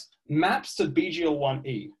BGL1S maps to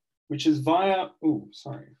BGL1E, which is via,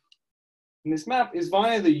 and this map is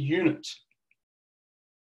via the unit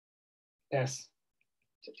S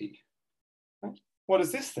to E, right? What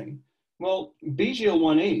is this thing? Well,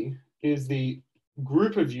 BGL1E is the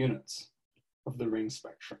group of units of the ring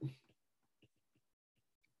spectrum.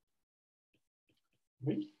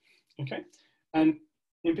 Okay, and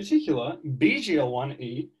in particular,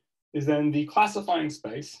 BGL1E is then the classifying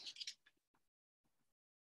space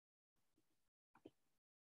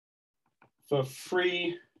for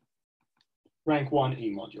free rank 1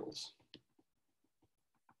 E modules.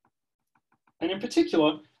 And in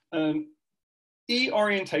particular, E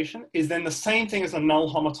orientation is then the same thing as a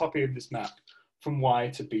null homotopy of this map from Y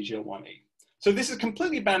to BGL1E. So this is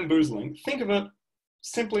completely bamboozling. Think of it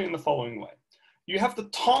simply in the following way. You have the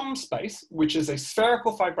Tom space, which is a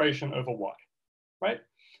spherical vibration over Y, right?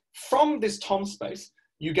 From this Tom space,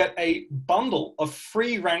 you get a bundle of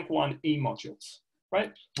free rank 1 E modules,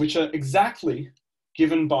 right? Which are exactly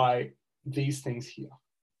given by these things here,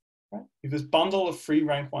 right? You have this bundle of free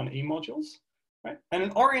rank 1 E modules, right? And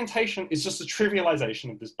an orientation is just a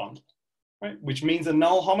trivialization of this bundle, right? Which means a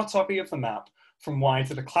null homotopy of the map from Y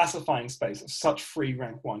to the classifying space of such free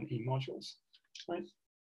rank 1 E modules, right?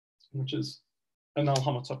 Which is a null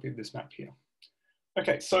homotopy of this map here.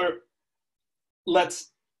 Okay, so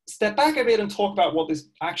let's step back a bit and talk about what this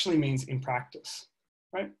actually means in practice,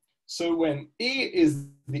 right? So when E is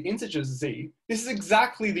the integer Z, this is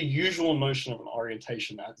exactly the usual notion of an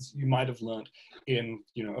orientation, as you might have learned in,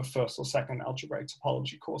 you know, a first or second algebraic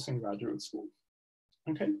topology course in graduate school,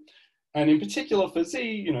 okay? And in particular for Z,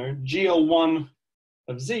 you know, GL1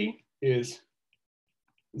 of Z is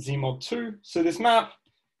Z mod 2. So this map,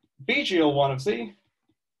 BGL1 of Z,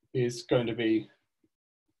 is going to be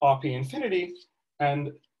RP infinity.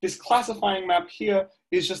 And this classifying map here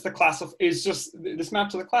is just this map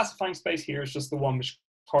to the classifying space here is just the one which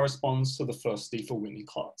corresponds to the first Stiefel-Winny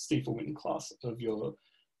class of your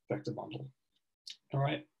vector bundle. All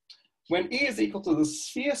right. When E is equal to the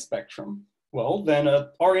sphere spectrum, well, then an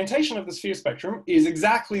orientation of the sphere spectrum is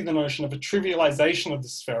exactly the notion of a trivialization of the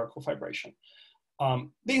spherical vibration.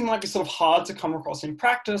 These might be sort of hard to come across in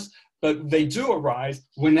practice, but they do arise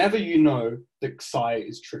whenever you know that psi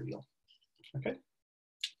is trivial. Okay.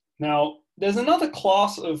 Now, there's another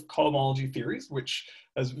class of cohomology theories, which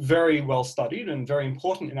is very well studied and very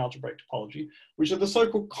important in algebraic topology, which are the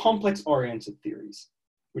so-called complex-oriented theories,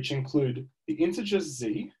 which include the integers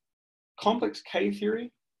Z, complex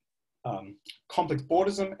K-theory, complex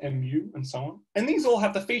bordism, MU, and so on. And these all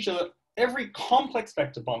have the feature that every complex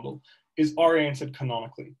vector bundle is oriented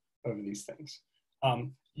canonically over these things.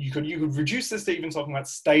 You could reduce this to even talking about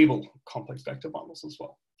stable complex vector bundles as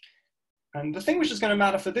well. And the thing which is going to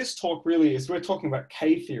matter for this talk really is we're talking about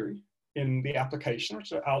K-theory in the application,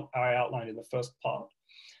 which I outlined in the first part.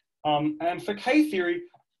 And for K-theory,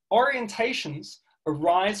 orientations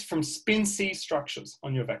arise from spin C structures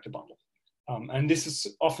on your vector bundle. And this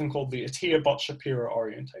is often called the Atiyah-Bott-Shapiro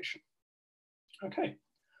orientation. Okay,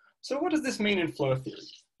 so what does this mean in Floer theory?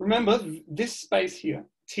 Remember, this space here,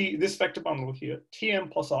 this vector bundle here, Tm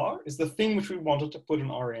plus R, is the thing which we wanted to put an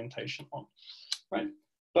orientation on, right?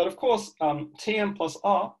 But of course, Tm plus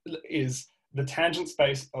R is the tangent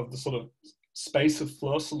space of the sort of space of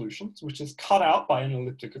Floer solutions, which is cut out by an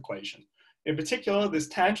elliptic equation. In particular, this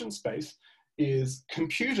tangent space is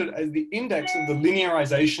computed as the index of the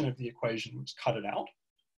linearization of the equation, which cut it out,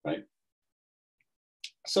 right?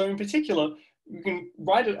 So in particular, you can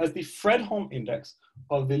write it as the Fredholm index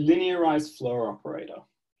of the linearized Floer operator.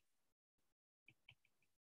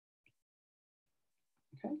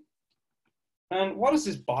 Okay. And what does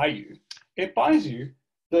this buy you? It buys you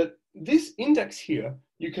that this index here,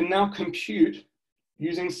 you can now compute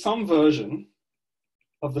using some version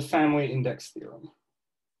of the family index theorem.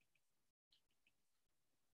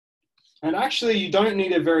 And actually, you don't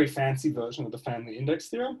need a very fancy version of the family index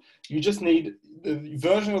theorem. You just need the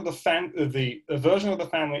version of the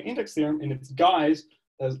family index theorem in its guise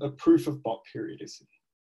as a proof of Bott periodicity.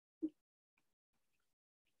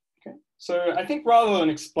 Okay, so I think rather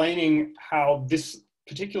than explaining how this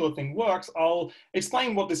particular thing works, I'll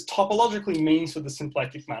explain what this topologically means for the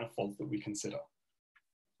symplectic manifolds that we consider.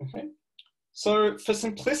 Okay, so for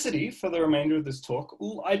simplicity, for the remainder of this talk,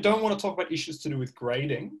 I don't want to talk about issues to do with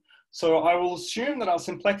grading. So I will assume that our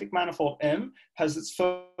symplectic manifold M has its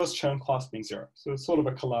first Chern class being 0. So it's sort of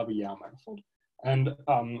a Calabi-Yau manifold. And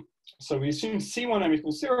so we assume C1M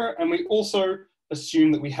equals 0, and we also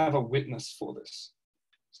assume that we have a witness for this.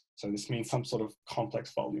 So this means some sort of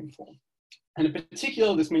complex volume form. And in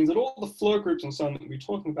particular, this means that all the Floer groups and so on that we're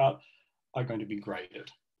talking about are going to be graded.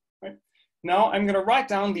 Right? Now I'm going to write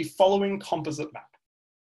down the following composite map.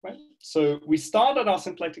 Right? So we start at our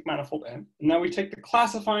symplectic manifold M, and now we take the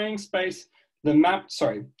classifying space, we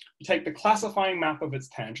take the classifying map of its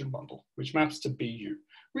tangent bundle, which maps to BU.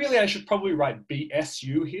 Really, I should probably write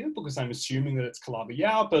BSU here because I'm assuming that it's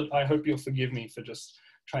Calabi-Yau, but I hope you'll forgive me for just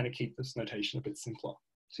trying to keep this notation a bit simpler.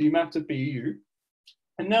 So you map to BU,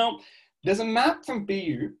 and now there's a map from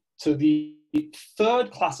BU to the third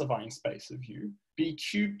classifying space of U, B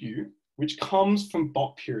cubed U, which comes from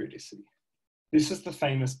Bott periodicity. This is the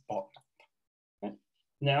famous Bott map. Okay?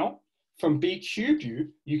 Now, from B cubed U,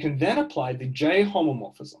 you can then apply the J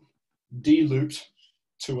homomorphism, D-looped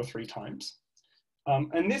 2 or 3 times.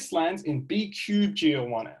 And this lands in B cubed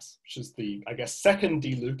GL1S, which is the, I guess, second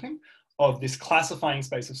D-looping of this classifying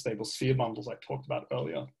space of stable sphere bundles I talked about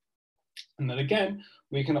earlier. And then again,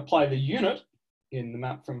 we can apply the unit in the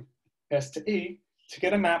map from S to E to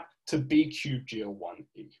get a map to B cubed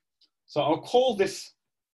GL1E. So I'll call this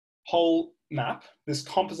whole map, this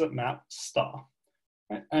composite map, star.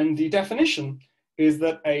 Right? And the definition is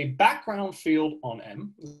that a background field on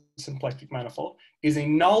M, the symplectic manifold, is a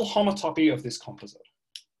null homotopy of this composite.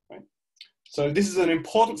 Right? So this is an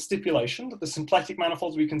important stipulation that the symplectic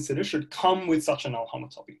manifolds we consider should come with such a null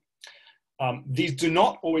homotopy. These do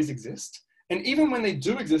not always exist, and even when they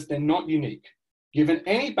do exist, they're not unique. Given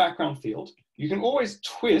any background field, you can always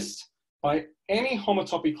twist by any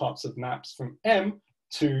homotopy class of maps from M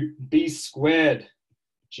to B squared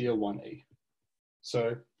GL1E.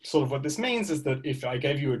 So sort of what this means is that if I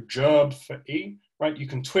gave you a gerb for E, right, you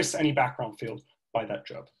can twist any background field by that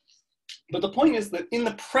gerb. But the point is that in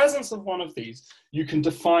the presence of one of these, you can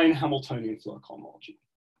define Hamiltonian Floer cohomology.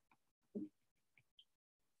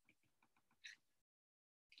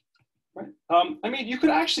 Right? I mean, you could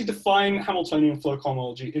actually define Hamiltonian Floer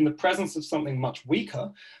cohomology in the presence of something much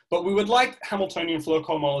weaker, but we would like Hamiltonian Floer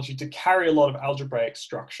cohomology to carry a lot of algebraic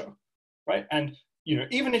structure, right? And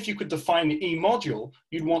even if you could define the E module,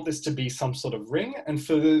 you'd want this to be some sort of ring, and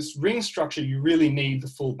for this ring structure, you really need the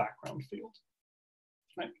full background field,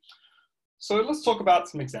 right? So let's talk about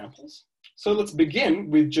some examples. So let's begin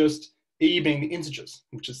with just E being the integers,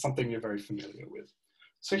 which is something you're very familiar with.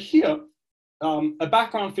 So here, a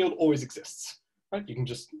background field always exists, right? You can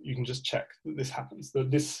just check that this happens.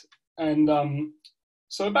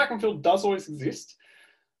 So a background field does always exist,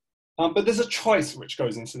 but there's a choice which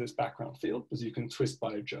goes into this background field, because you can twist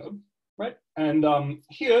by a gerb, right? And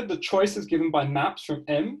here, the choice is given by maps from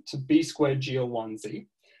M to B squared GL1Z.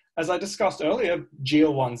 As I discussed earlier,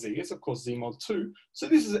 GL1Z is of course Z mod 2. So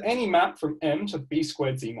this is any map from M to B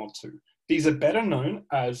squared Z mod 2. These are better known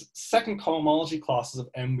as second cohomology classes of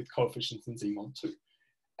M with coefficients in Z mod 2.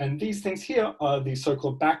 And these things here are the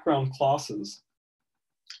so-called background classes,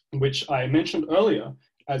 which I mentioned earlier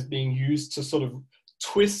as being used to sort of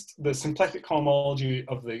twist the symplectic cohomology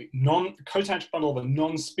of the cotangent bundle of a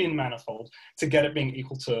non-spin manifold to get it being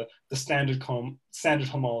equal to the standard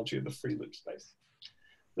homology of the free loop space.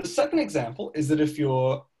 The second example is that if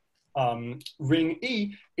your ring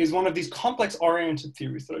E is one of these complex-oriented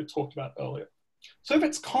theories that I talked about earlier. So if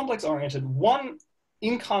it's complex-oriented, one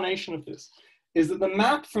incarnation of this is that the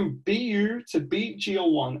map from BU to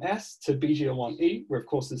BGL1S to BGL1E, where of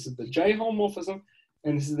course this is the J homomorphism,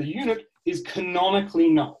 and this is the unit, is canonically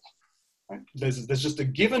null. Right? There's just a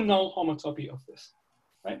given null homotopy of this.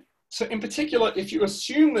 Right? So in particular, if you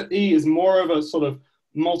assume that E is more of a sort of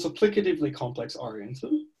multiplicatively complex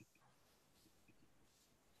oriented,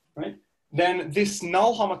 right, then this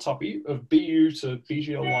null homotopy of BU to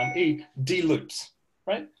BGL1E deloops,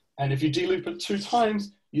 right? And if you deloop it 2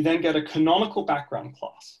 times, you then get a canonical background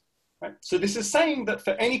class, right? So this is saying that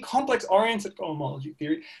for any complex oriented cohomology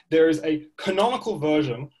theory, there is a canonical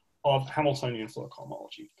version of Hamiltonian Floer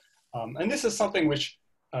cohomology. And this is something which,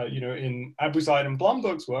 in Abuzaid and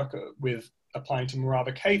Blumberg's work with applying to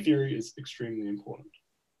Floer K-theory is extremely important.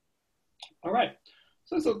 All right,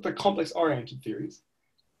 so those are the complex-oriented theories.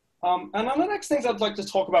 And on the next things, I'd like to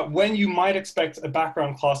talk about when you might expect a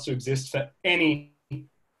background class to exist for any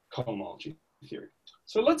cohomology theory.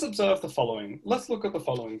 So let's observe the following. Let's look at the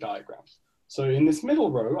following diagrams. So in this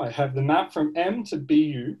middle row, I have the map from M to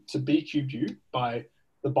BU to B cubed U by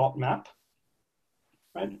the bot map,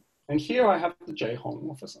 right? And here I have the J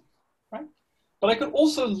homomorphism, right? But I could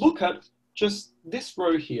also look at just this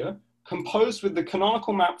row here, composed with the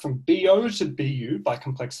canonical map from BO to BU by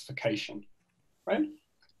complexification, right?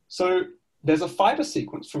 So there's a fiber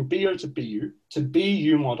sequence from BO to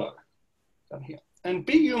BU mod O down here. And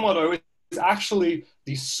BU mod O is actually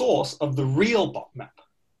the source of the real bot map.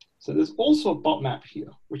 So there's also a bot map here,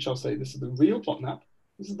 which I'll say this is the real bot map.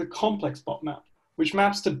 This is the complex bot map, which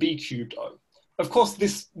maps to B cubed O. Of course,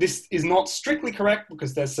 this is not strictly correct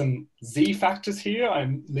because there's some Z factors here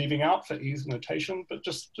I'm leaving out for ease of notation, but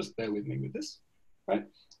just bear with me with this, right?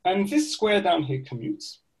 And this square down here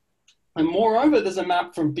commutes. And moreover, there's a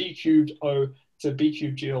map from B cubed O to B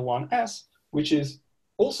cubed GL1S, which is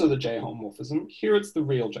also the J homomorphism. Here it's the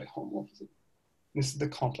real J homomorphism. This is the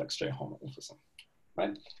complex J homomorphism,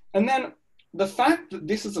 right? And then the fact that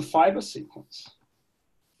this is a fiber sequence,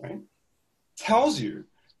 right, tells you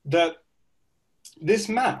that this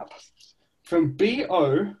map from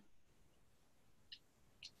BO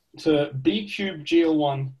to B cubed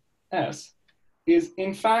GL1S is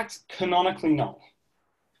in fact canonically null.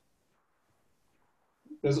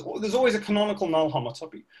 There's always a canonical null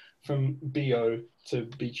homotopy from BO to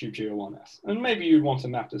B cubed GL1S. And maybe you'd want to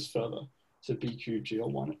map this further to B cubed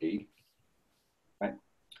GL1E, right?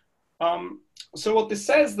 So what this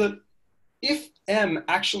says that if M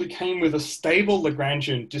actually came with a stable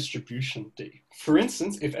Lagrangian distribution D, for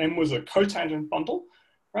instance, if M was a cotangent bundle,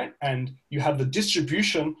 right, and you have the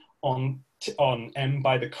distribution on M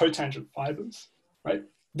by the cotangent fibers, right,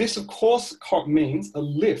 this of course means a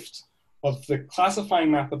lift of the classifying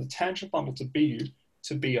map of the tangent bundle to BU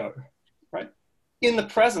to BO, right? In the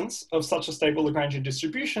presence of such a stable Lagrangian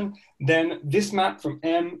distribution, then this map from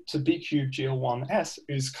M to B cubed GL1S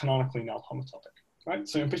is canonically null homotopic, right?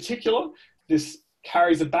 So in particular, this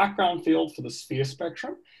carries a background field for the sphere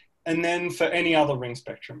spectrum, and then for any other ring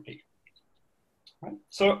spectrum E, right?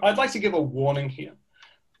 So I'd like to give a warning here,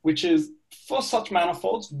 which is for such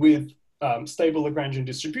manifolds with stable Lagrangian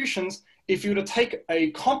distributions, if you were to take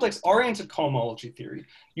a complex-oriented cohomology theory,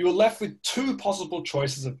 you are left with 2 possible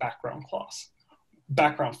choices of background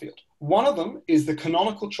field. One of them is the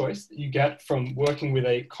canonical choice that you get from working with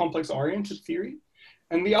a complex-oriented theory,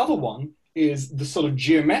 and the other one is the sort of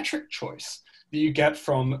geometric choice that you get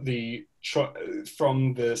from the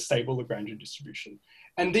stable Lagrangian distribution.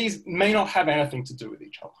 And these may not have anything to do with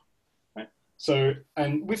each other, right? So,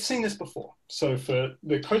 and we've seen this before. So for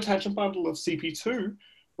the cotangent bundle of CP2,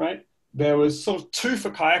 right, there was sort of 2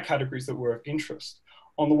 Fukaya categories that were of interest.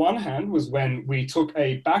 on the one hand was when we took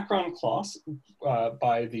a background class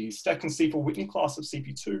by the Steck and Stiefel-Whitney class of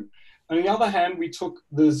CP2. And on the other hand, we took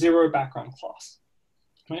the zero background class,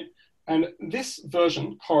 right? And this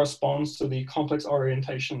version corresponds to the complex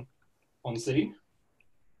orientation on Z.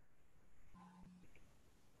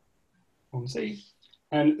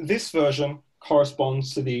 And this version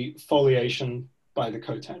corresponds to the foliation by the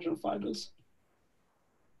cotangent fibers.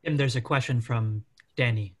 Tim, there's a question from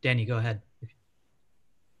Danny. Danny, go ahead.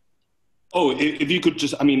 Oh, if you could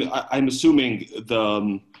just, I mean, I'm assuming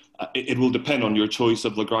it will depend on your choice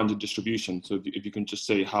of Lagrangian distribution. So if you can just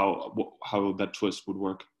say how that twist would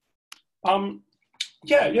work.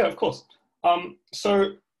 Yeah, of course.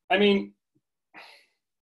 So, I mean,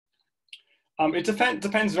 it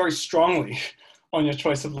depends very strongly on your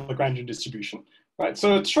choice of Lagrangian distribution, right?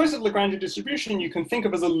 So a choice of Lagrangian distribution you can think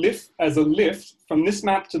of as a lift from this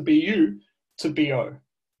map to BU to BO,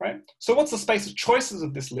 right? So what's the space of choices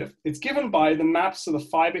of this lift? It's given by the maps to the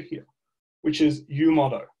fiber here, which is U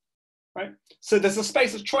mod O, right? So there's a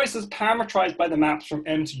space of choices parameterized by the maps from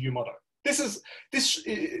M to U mod O.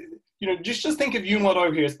 You know, just think of U mod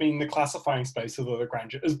O here as being the classifying space of the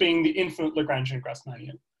Lagrangian, as being the infinite Lagrangian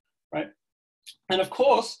Grassmannian, right? And of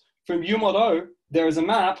course, from U mod O, there is a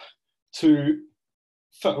map to,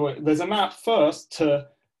 first to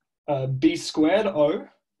B squared O,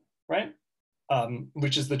 right?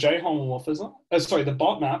 Which is the J homomorphism, the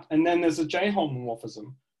bot map. And then there's a J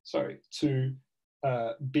homomorphism, to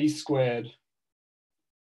B squared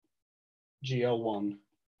GL1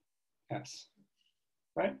 S,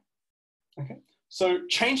 right? Okay, so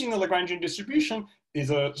changing the Lagrangian distribution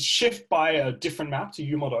is a shift by a different map to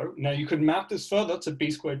U mod O. Now you could map this further to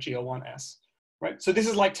B squared GL1 S, right? So this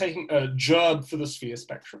is like taking a gerb for the sphere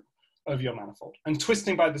spectrum of your manifold. And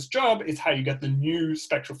twisting by this gerb is how you get the new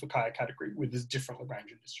spectral Fukaya category with this different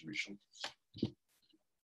Lagrangian distribution.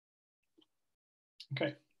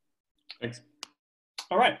 Okay. Thanks.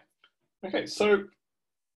 All right. Okay, so,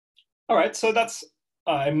 all right, so that's,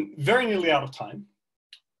 I'm very nearly out of time.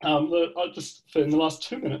 I'll just, in the last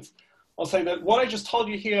 2 minutes, I'll say that what I just told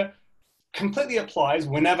you here completely applies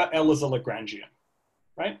whenever L is a Lagrangian,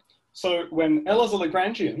 right? So when L is a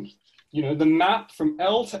Lagrangian, you know, the map from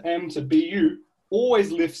L to M to BU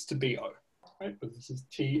always lifts to BO, right? But this is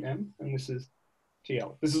TM and this is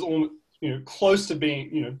TL. This is all, you know, close to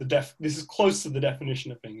being, you know, this is close to the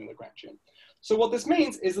definition of being a Lagrangian. So what this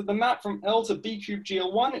means is that the map from L to B cubed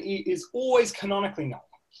GL1E is always canonically null.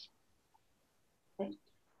 Right?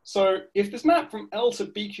 So if this map from L to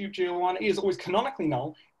B cubed GL1E is always canonically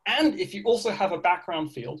null, and if you also have a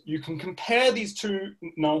background field, you can compare these two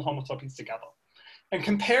null homotopies together. And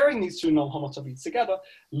comparing these two null homotopies together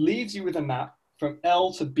leaves you with a map from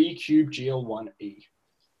L to B cubed GL1E.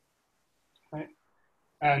 Right?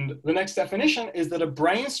 And the next definition is that a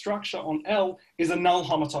brane structure on L is a null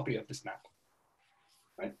homotopy of this map.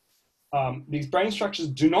 Right? These brane structures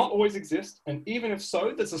do not always exist, and even if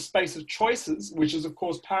so, there's a space of choices, which is of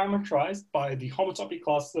course parametrized by the homotopy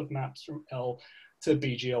classes of maps from L to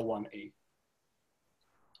BGL1E.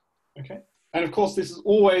 Okay, and of course this is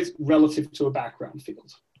always relative to a background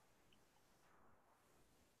field.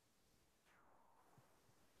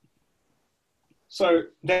 So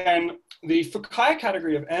then the Fukaya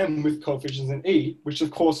category of M with coefficients in E, which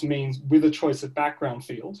of course means with a choice of background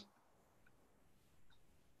field,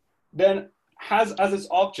 then has as its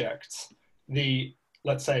objects the,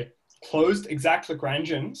 let's say, closed exact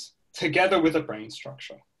Lagrangians together with a brane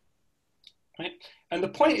structure. Right? And the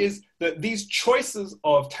point is that these choices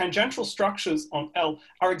of tangential structures on L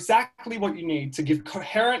are exactly what you need to give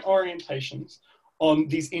coherent orientations on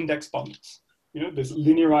these index bundles. You know, there's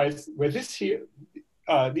linearized, where this here,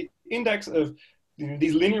 the index of, you know,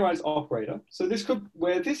 these linearized operator. So this could,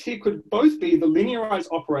 where this here could both be the linearized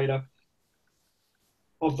operator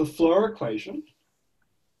of the Floer equation,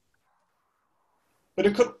 but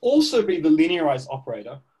it could also be the linearized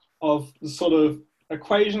operator of the sort of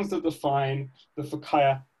equations that define the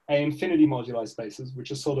Fukaya A infinity moduli spaces,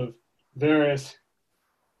 which are sort of various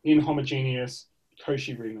inhomogeneous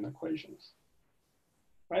Cauchy-Riemann equations,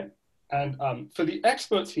 right? And for the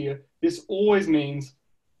experts here, this always means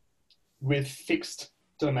with fixed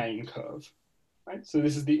domain curve, right? So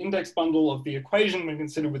this is the index bundle of the equation when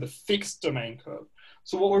considered with a fixed domain curve.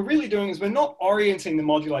 So what we're really doing is we're not orienting the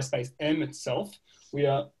moduli space M itself, we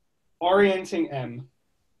are orienting M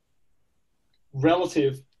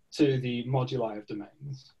relative to the moduli of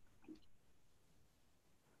domains.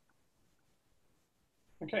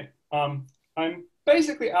 Okay, I'm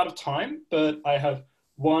basically out of time, but I have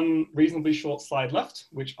one reasonably short slide left,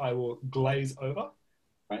 which I will glaze over,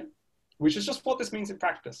 right? which is just what this means in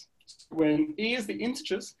practice. When E is the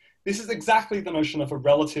integers, this is exactly the notion of a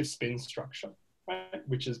relative spin structure, right?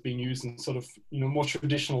 Which has been used in sort of more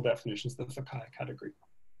traditional definitions, the Fukaya category.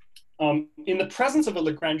 In the presence of a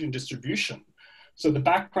Lagrangian distribution, so the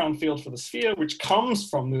background field for the sphere, which comes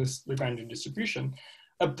from this Lagrangian distribution,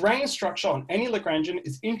 a brane structure on any Lagrangian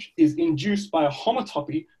is induced by a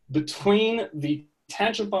homotopy between the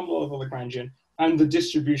tangent bundle of the Lagrangian and the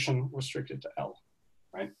distribution restricted to L,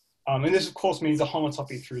 right? And this, of course, means a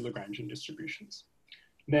homotopy through Lagrangian distributions.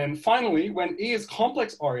 Then finally, when E is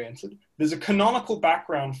complex oriented, there's a canonical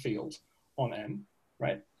background field on M,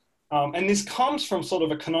 right? And this comes from sort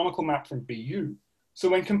of a canonical map from BU. So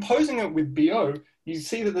when composing it with BO, you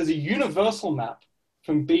see that there's a universal map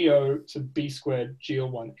from BO to B squared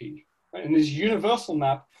GL1E. Right? And this universal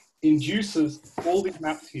map induces all these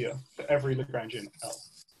maps here for every Lagrangian L,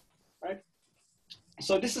 right?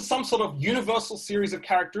 So this is some sort of universal series of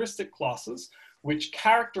characteristic classes which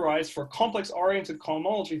characterize for a complex-oriented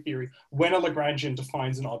cohomology theory when a Lagrangian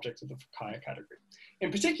defines an object of the Fukaya category. In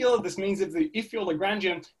particular, this means if your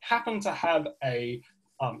Lagrangian happened to have a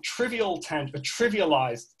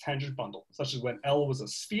trivialized tangent bundle, such as when L was a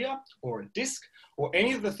sphere or a disk, or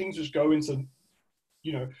any of the things which go into,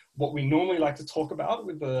 what we normally like to talk about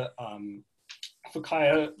with the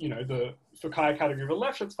Fukaya, the Fukaya category of a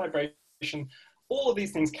left-Schutz vibration. All of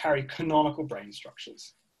these things carry canonical brane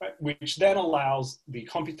structures, right? Which then allows the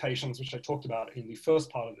computations, which I talked about in the first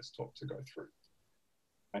part of this talk, to go through.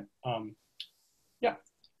 Right?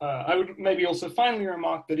 I would maybe also finally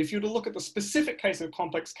remark that if you were to look at the specific case of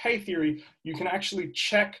complex K-theory, you can actually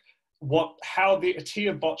check how the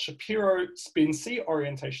Atiyah-Bott-Shapiro spin C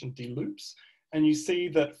orientation deloops. And you see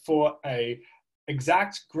that for a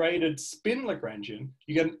exact graded spin Lagrangian,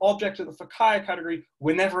 you get an object of the Fukaya category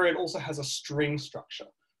whenever it also has a string structure.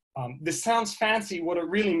 This sounds fancy. What it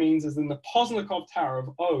really means is in the Posnikov tower of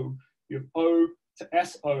O, you have O to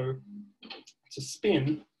SO to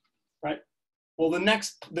spin, right? Well, the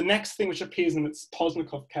next thing which appears in its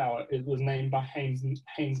Posnikov tower was named by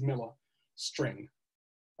Haynes-Miller string,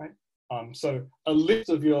 right? So a list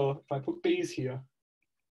of if I put B's here,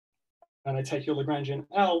 and I take your Lagrangian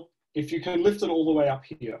L, if you can lift it all the way up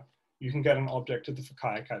here, you can get an object of the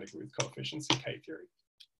Fukaya category with coefficients in K-theory.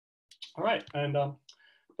 All right, and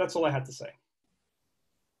that's all I had to say.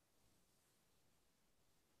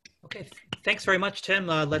 Okay, thanks very much, Tim.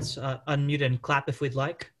 Let's unmute and clap if we'd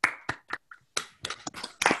like.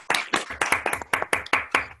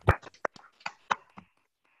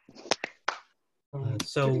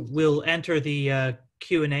 So we'll enter the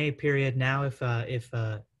Q&A period now if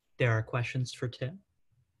there are questions for Tim.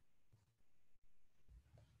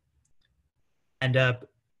 And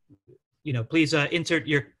please insert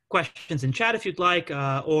your questions in chat if you'd like,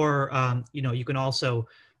 or you can also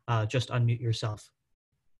just unmute yourself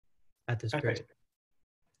at this period.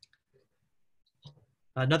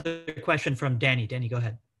 Another question from Danny. Danny, go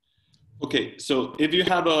ahead. Okay, so if you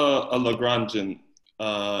have a Lagrangian,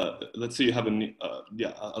 let's say you have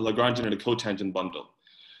a Lagrangian and a cotangent bundle.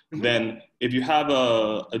 Mm-hmm. Then if you have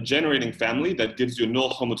a generating family that gives you a null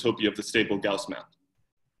homotopy of the stable Gauss map,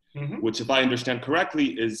 mm-hmm. which if I understand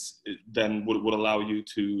correctly then would allow you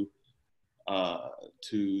to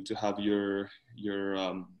have your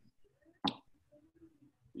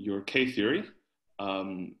K-theory,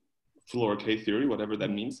 Floer K-theory, whatever that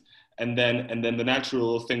means. And then the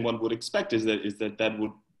natural thing one would expect is that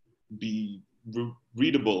would be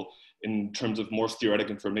readable in terms of more theoretic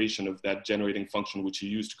information of that generating function which you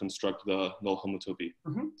use to construct the null homotopy.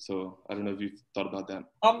 Mm-hmm. So I don't know if you've thought about that.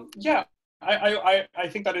 Yeah, I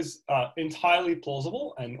think that is entirely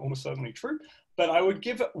plausible and almost certainly true. But I would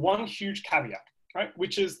give one huge caveat, right?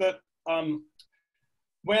 Which is that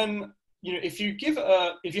when if you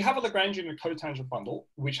have a Lagrangian and a cotangent bundle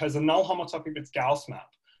which has a null homotopy of its Gauss map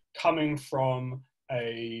coming from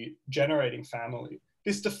a generating family,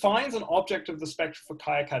 this defines an object of the spectral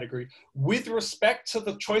Fukaya category with respect to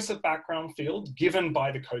the choice of background field given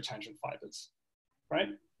by the cotangent fibers, right?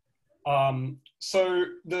 So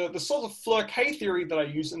the sort of Floer K-theory that I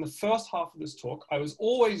used in the first half of this talk, I was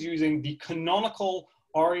always using the canonical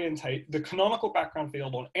background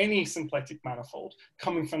field on any symplectic manifold,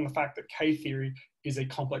 coming from the fact that K-theory is a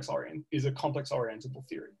complex orientable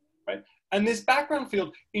theory, right? And this background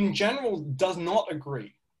field in general does not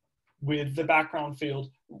agree with the background field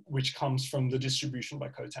which comes from the distribution by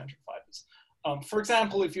cotangent fibers. For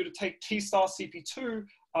example, if you were to take T star CP2,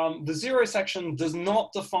 the zero section does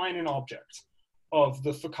not define an object of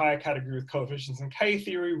the Fukaya category with coefficients in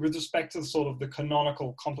K-theory with respect to sort of the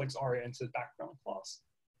canonical complex-oriented background class,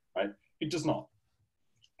 right? It does not.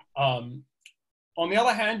 On the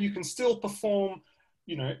other hand, you can still perform,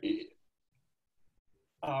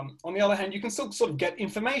 on the other hand, you can still sort of get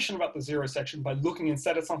information about the zero section by looking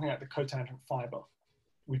instead at something like the cotangent fiber,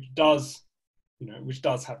 which does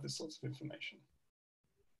have this sort of information.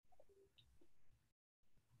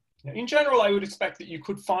 Now, in general, I would expect that you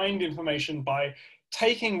could find information by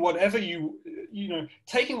taking whatever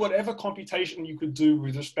taking whatever computation you could do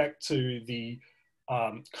with respect to the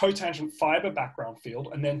cotangent fiber background field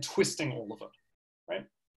and then twisting all of it, right?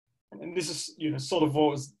 And this is, sort of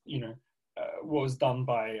what was done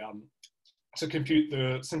by, to compute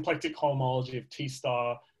the symplectic homology of T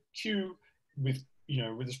star Q with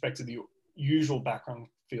respect to the usual background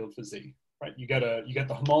field for Z, right? You get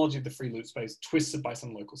the homology of the free loop space twisted by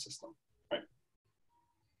some local system, right?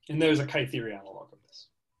 And there's a K-theory analog of this.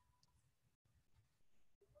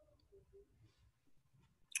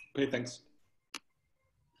 Okay, thanks.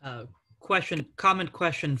 Comment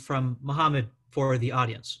question from Mohammed for the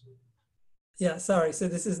audience. Yeah, sorry. So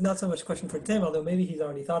this is not so much a question for Tim, although maybe he's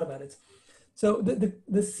already thought about it. So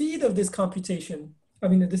the seed of this computation,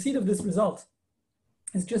 the seed of this result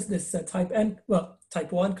is just this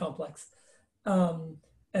type 1 complex. And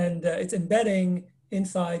it's embedding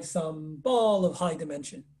inside some ball of high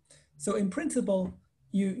dimension. So in principle,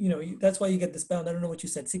 that's why you get this bound. I don't know what you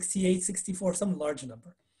said, 68, 64, some large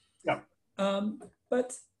number. Yeah.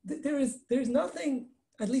 But there's nothing,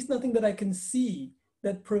 at least nothing that I can see,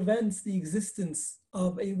 that prevents the existence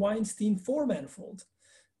of a Weinstein 4 manifold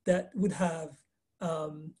that would have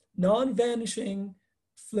non-vanishing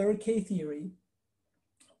Floer K-theory,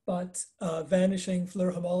 but vanishing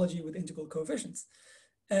Floer homology with integral coefficients.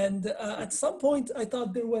 And at some point, I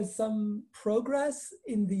thought there was some progress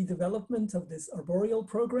in the development of this arboreal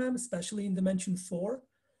program, especially in dimension 4.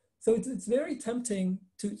 So it's very tempting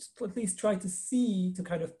to at least try to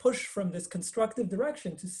kind of push from this constructive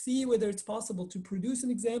direction to see whether it's possible to produce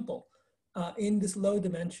an example in this low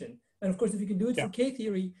dimension. And of course, if you can do it for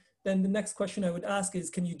K-theory, then the next question I would ask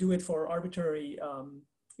is, can you do it for arbitrary,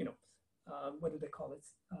 what do they call it?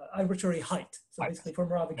 Arbitrary height. So basically for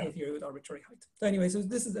Morava K-theory with arbitrary height. So anyway, so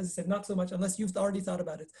this is, as I said, not so much, unless you've already thought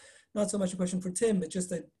about it, not so much a question for Tim, but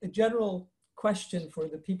just a general question for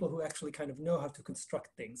the people who actually kind of know how to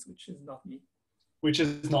construct things, which is not me. Which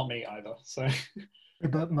is not me either, so.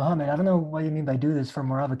 But Mohammed, I don't know what you mean by do this for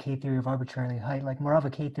Morava K-theory of arbitrary height. Like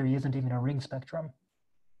Morava K-theory isn't even a ring spectrum.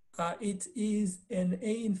 It is an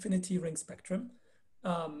A infinity ring spectrum,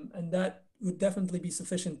 and that would definitely be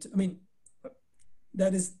sufficient.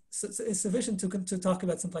 That is sufficient to talk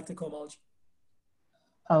about symplectic cohomology.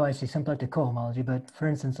 Oh, I see, symplectic cohomology. But for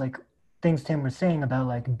instance, like things Tim was saying about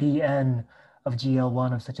like Bn of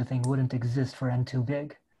GL1 of such a thing wouldn't exist for n too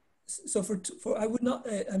big. So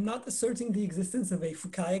I'm not asserting the existence of a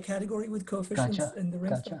Fukaya category with coefficients in the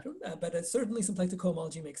ring spectrum, but certainly symplectic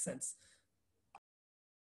cohomology makes sense.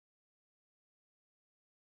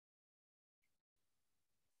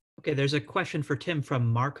 Okay, there's a question for Tim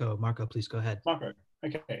from Marco. Marco, please go ahead. Marco,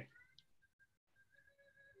 okay.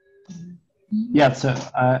 Yeah, so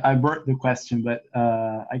I brought the question, but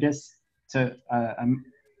I guess, so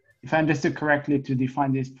if I understood correctly, to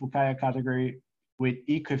define this Fukaya category with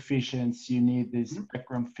E coefficients, you need this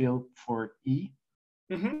spectrum field for E.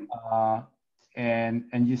 And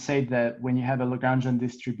you say that when you have a Lagrangian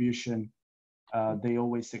distribution, they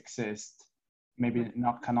always exist. Maybe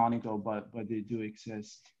not canonical, but they do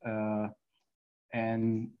exist.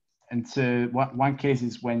 And so one case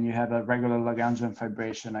is when you have a regular Lagrangian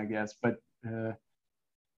fibration, I guess. But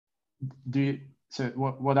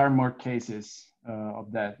what are more cases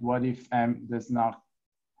of that? What if M does not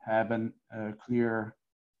have a clear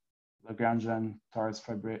Lagrangian torus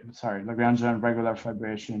fibration? Sorry, Lagrangian regular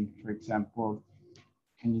fibration, for example.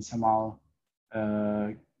 Can you somehow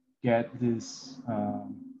get this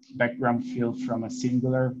background field from a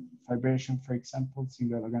singular fibration, for example,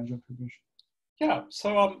 singular Lagrangian fibration? Yeah,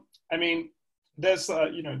 so there's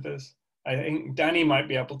I think Danny might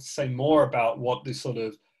be able to say more about what this sort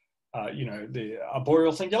of the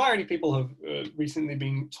arboreal singularity people have recently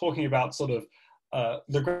been talking about, sort of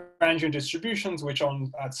Lagrangian distributions, which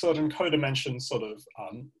at certain codimensions sort of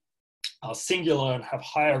are singular and have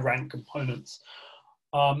higher rank components.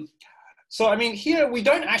 So, here we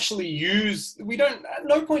don't actually at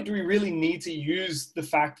no point do we really need to use the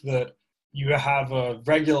fact that you have a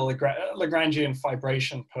regular Lagrangian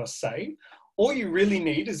fibration per se. All you really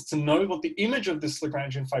need is to know what the image of this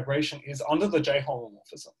Lagrangian fibration is under the J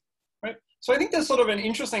homomorphism, right? So I think there's sort of an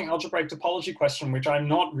interesting algebraic topology question, which I'm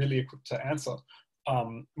not really equipped to answer,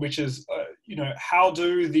 which is, how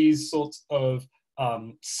do these sorts of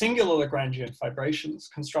singular Lagrangian fibrations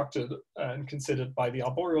constructed and considered by the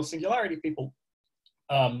arboreal singularity people,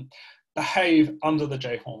 behave under the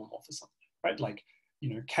J homomorphism, right? Like,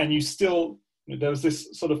 can you still, there was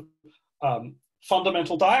this sort of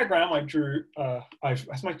fundamental diagram I drew.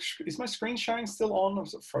 Is my screen sharing still on, or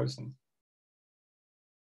is it frozen?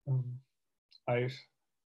 There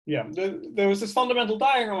was this fundamental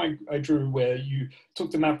diagram I drew where you took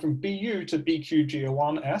the map from BU to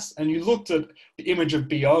BQG01S, and you looked at the image of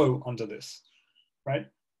BO under this, right?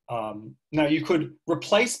 Now you could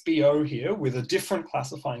replace BO here with a different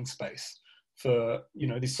classifying space for,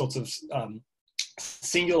 these sorts of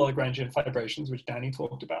singular Lagrangian fibrations, which Danny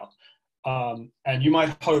talked about. And you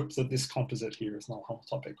might hope that this composite here is null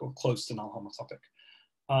homotopic or close to null homotopic.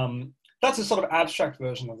 That's a sort of abstract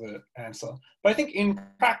version of the answer. But I think in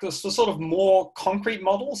practice, for sort of more concrete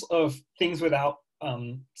models of things without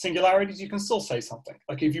singularities, you can still say something.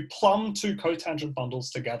 Like if you plumb two cotangent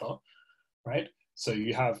bundles together, right? So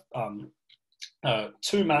you have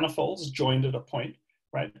two manifolds joined at a point,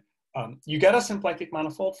 right? You get a symplectic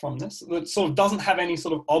manifold from this that sort of doesn't have any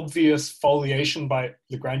sort of obvious foliation by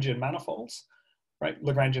Lagrangian manifolds, right?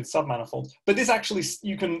 Lagrangian submanifolds. But this actually,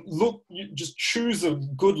 you just choose a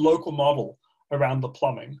good local model around the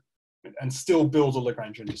plumbing and still build a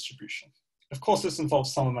Lagrangian distribution. Of course, this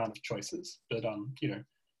involves some amount of choices, but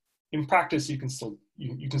in practice, you can still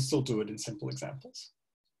do it in simple examples.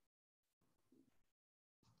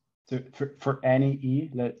 So for any E,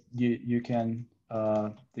 you can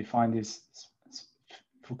define this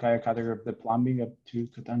Fukaya category of the plumbing of two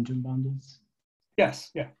cotangent bundles?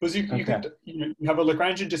 Yes, yeah, because you have a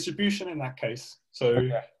Lagrangian distribution in that case. So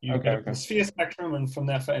you get the sphere spectrum, and from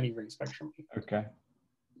there for any ring spectrum. Okay,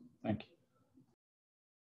 thank you.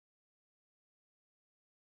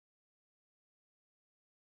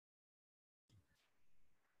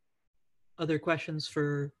 Other questions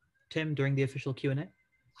for Tim during the official Q&A?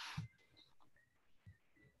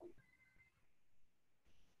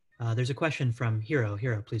 There's a question from Hiro.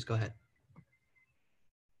 Hiro, please go ahead.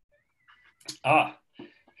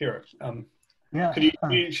 Hiro. Yeah.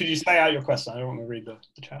 Should you say out your question? I don't want to read the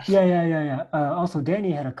chat. Yeah. Also,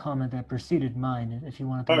 Danny had a comment that preceded mine. If you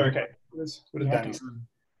want to. Oh, okay. What did Danny say?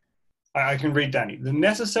 I can read Danny. The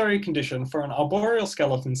necessary condition for an arboreal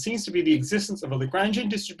skeleton seems to be the existence of a Lagrangian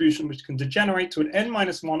distribution which can degenerate to an n-1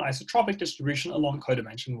 isotropic distribution along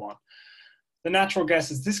codimension 1. The natural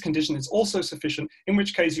guess is this condition is also sufficient, in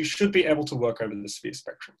which case you should be able to work over the sphere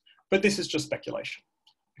spectrum. But this is just speculation.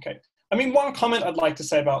 Okay. I mean, one comment I'd like to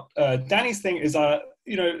say about Danny's thing is, the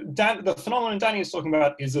phenomenon Danny is talking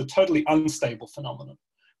about is a totally unstable phenomenon,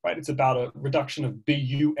 right? It's about a reduction of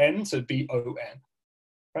BUN to BON,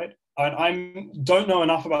 right? And I don't know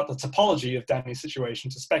enough about the topology of Danny's situation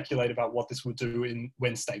to speculate about what this would do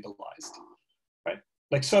when stabilized, right?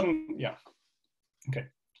 Like okay.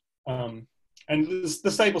 And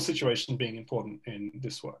the stable situation being important in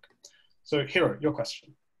this work. So Hiro, your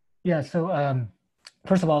question. Yeah, so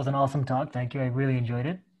first of all, it was an awesome talk. Thank you. I really enjoyed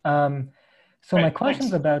it. So my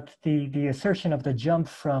question's about the assertion of the jump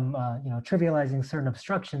from trivializing certain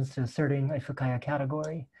obstructions to asserting a Fukaya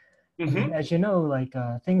category. Mm-hmm. I mean, as you know, like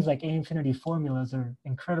things like A-infinity formulas are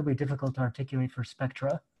incredibly difficult to articulate for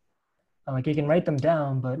spectra. Like you can write them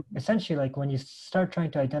down, but essentially, like when you start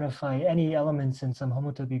trying to identify any elements in some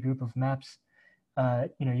homotopy group of maps,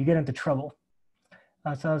 you get into trouble.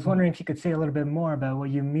 So I was wondering if you could say a little bit more about what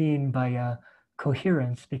you mean by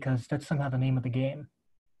coherence, because that's somehow the name of the game.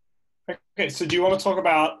 Okay, so do you want to talk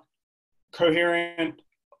about coherent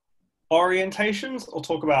orientations or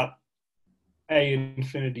talk about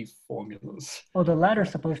A-infinity formulas? Well, the latter is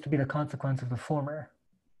supposed to be the consequence of the former.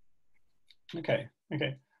 Okay.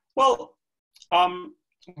 Well,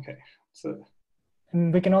 okay. So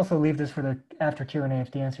and we can also leave this for the after Q&A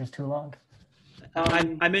if the answer is too long.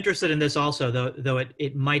 I'm interested in this also, though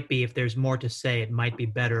it might be, if there's more to say, it might be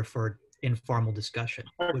better for informal discussion.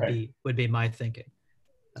 Okay. Would be my thinking.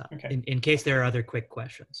 In case there are other quick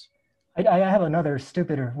questions. I have another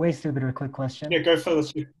way stupider quick question. Yeah, go for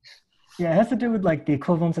this. Yeah, it has to do with like the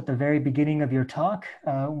equivalence at the very beginning of your talk,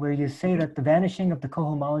 where you say that the vanishing of the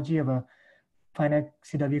cohomology of a finite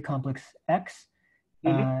CW complex X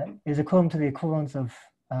is equivalent to the equivalence of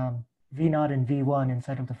V0 and V1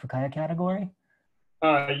 inside of the Fukaya category.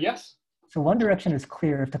 Yes. So one direction is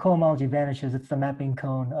clear. If the cohomology vanishes, it's the mapping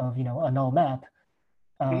cone of a null map,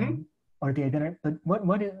 or the identity. But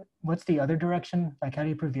what's the other direction? Like, how do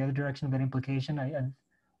you prove the other direction of that implication? I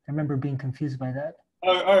remember being confused by that.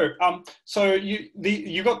 So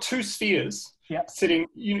you got two spheres sitting.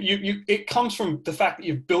 It comes from the fact that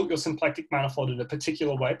you've built your symplectic manifold in a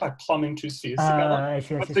particular way by plumbing two spheres together. I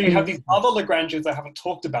see. So you have these other Lagrangians I haven't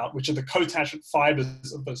talked about, which are the cotangent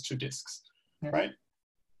fibers of those two disks, right?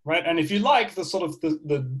 right? And if you like, the sort of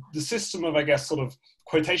the system of, I guess, sort of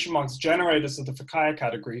quotation marks generators of the Fukaya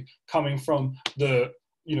category coming from the,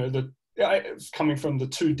 coming from the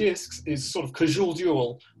two disks is sort of causal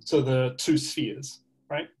to the two spheres,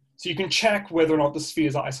 right? So you can check whether or not the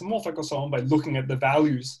spheres are isomorphic or so on by looking at the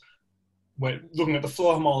values, looking at the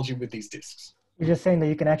Floer homology with these disks. You're just saying that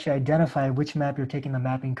you can actually identify which map you're taking the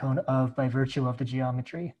mapping cone of by virtue of the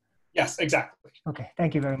geometry. Yes, exactly. Okay,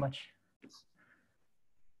 thank you very much.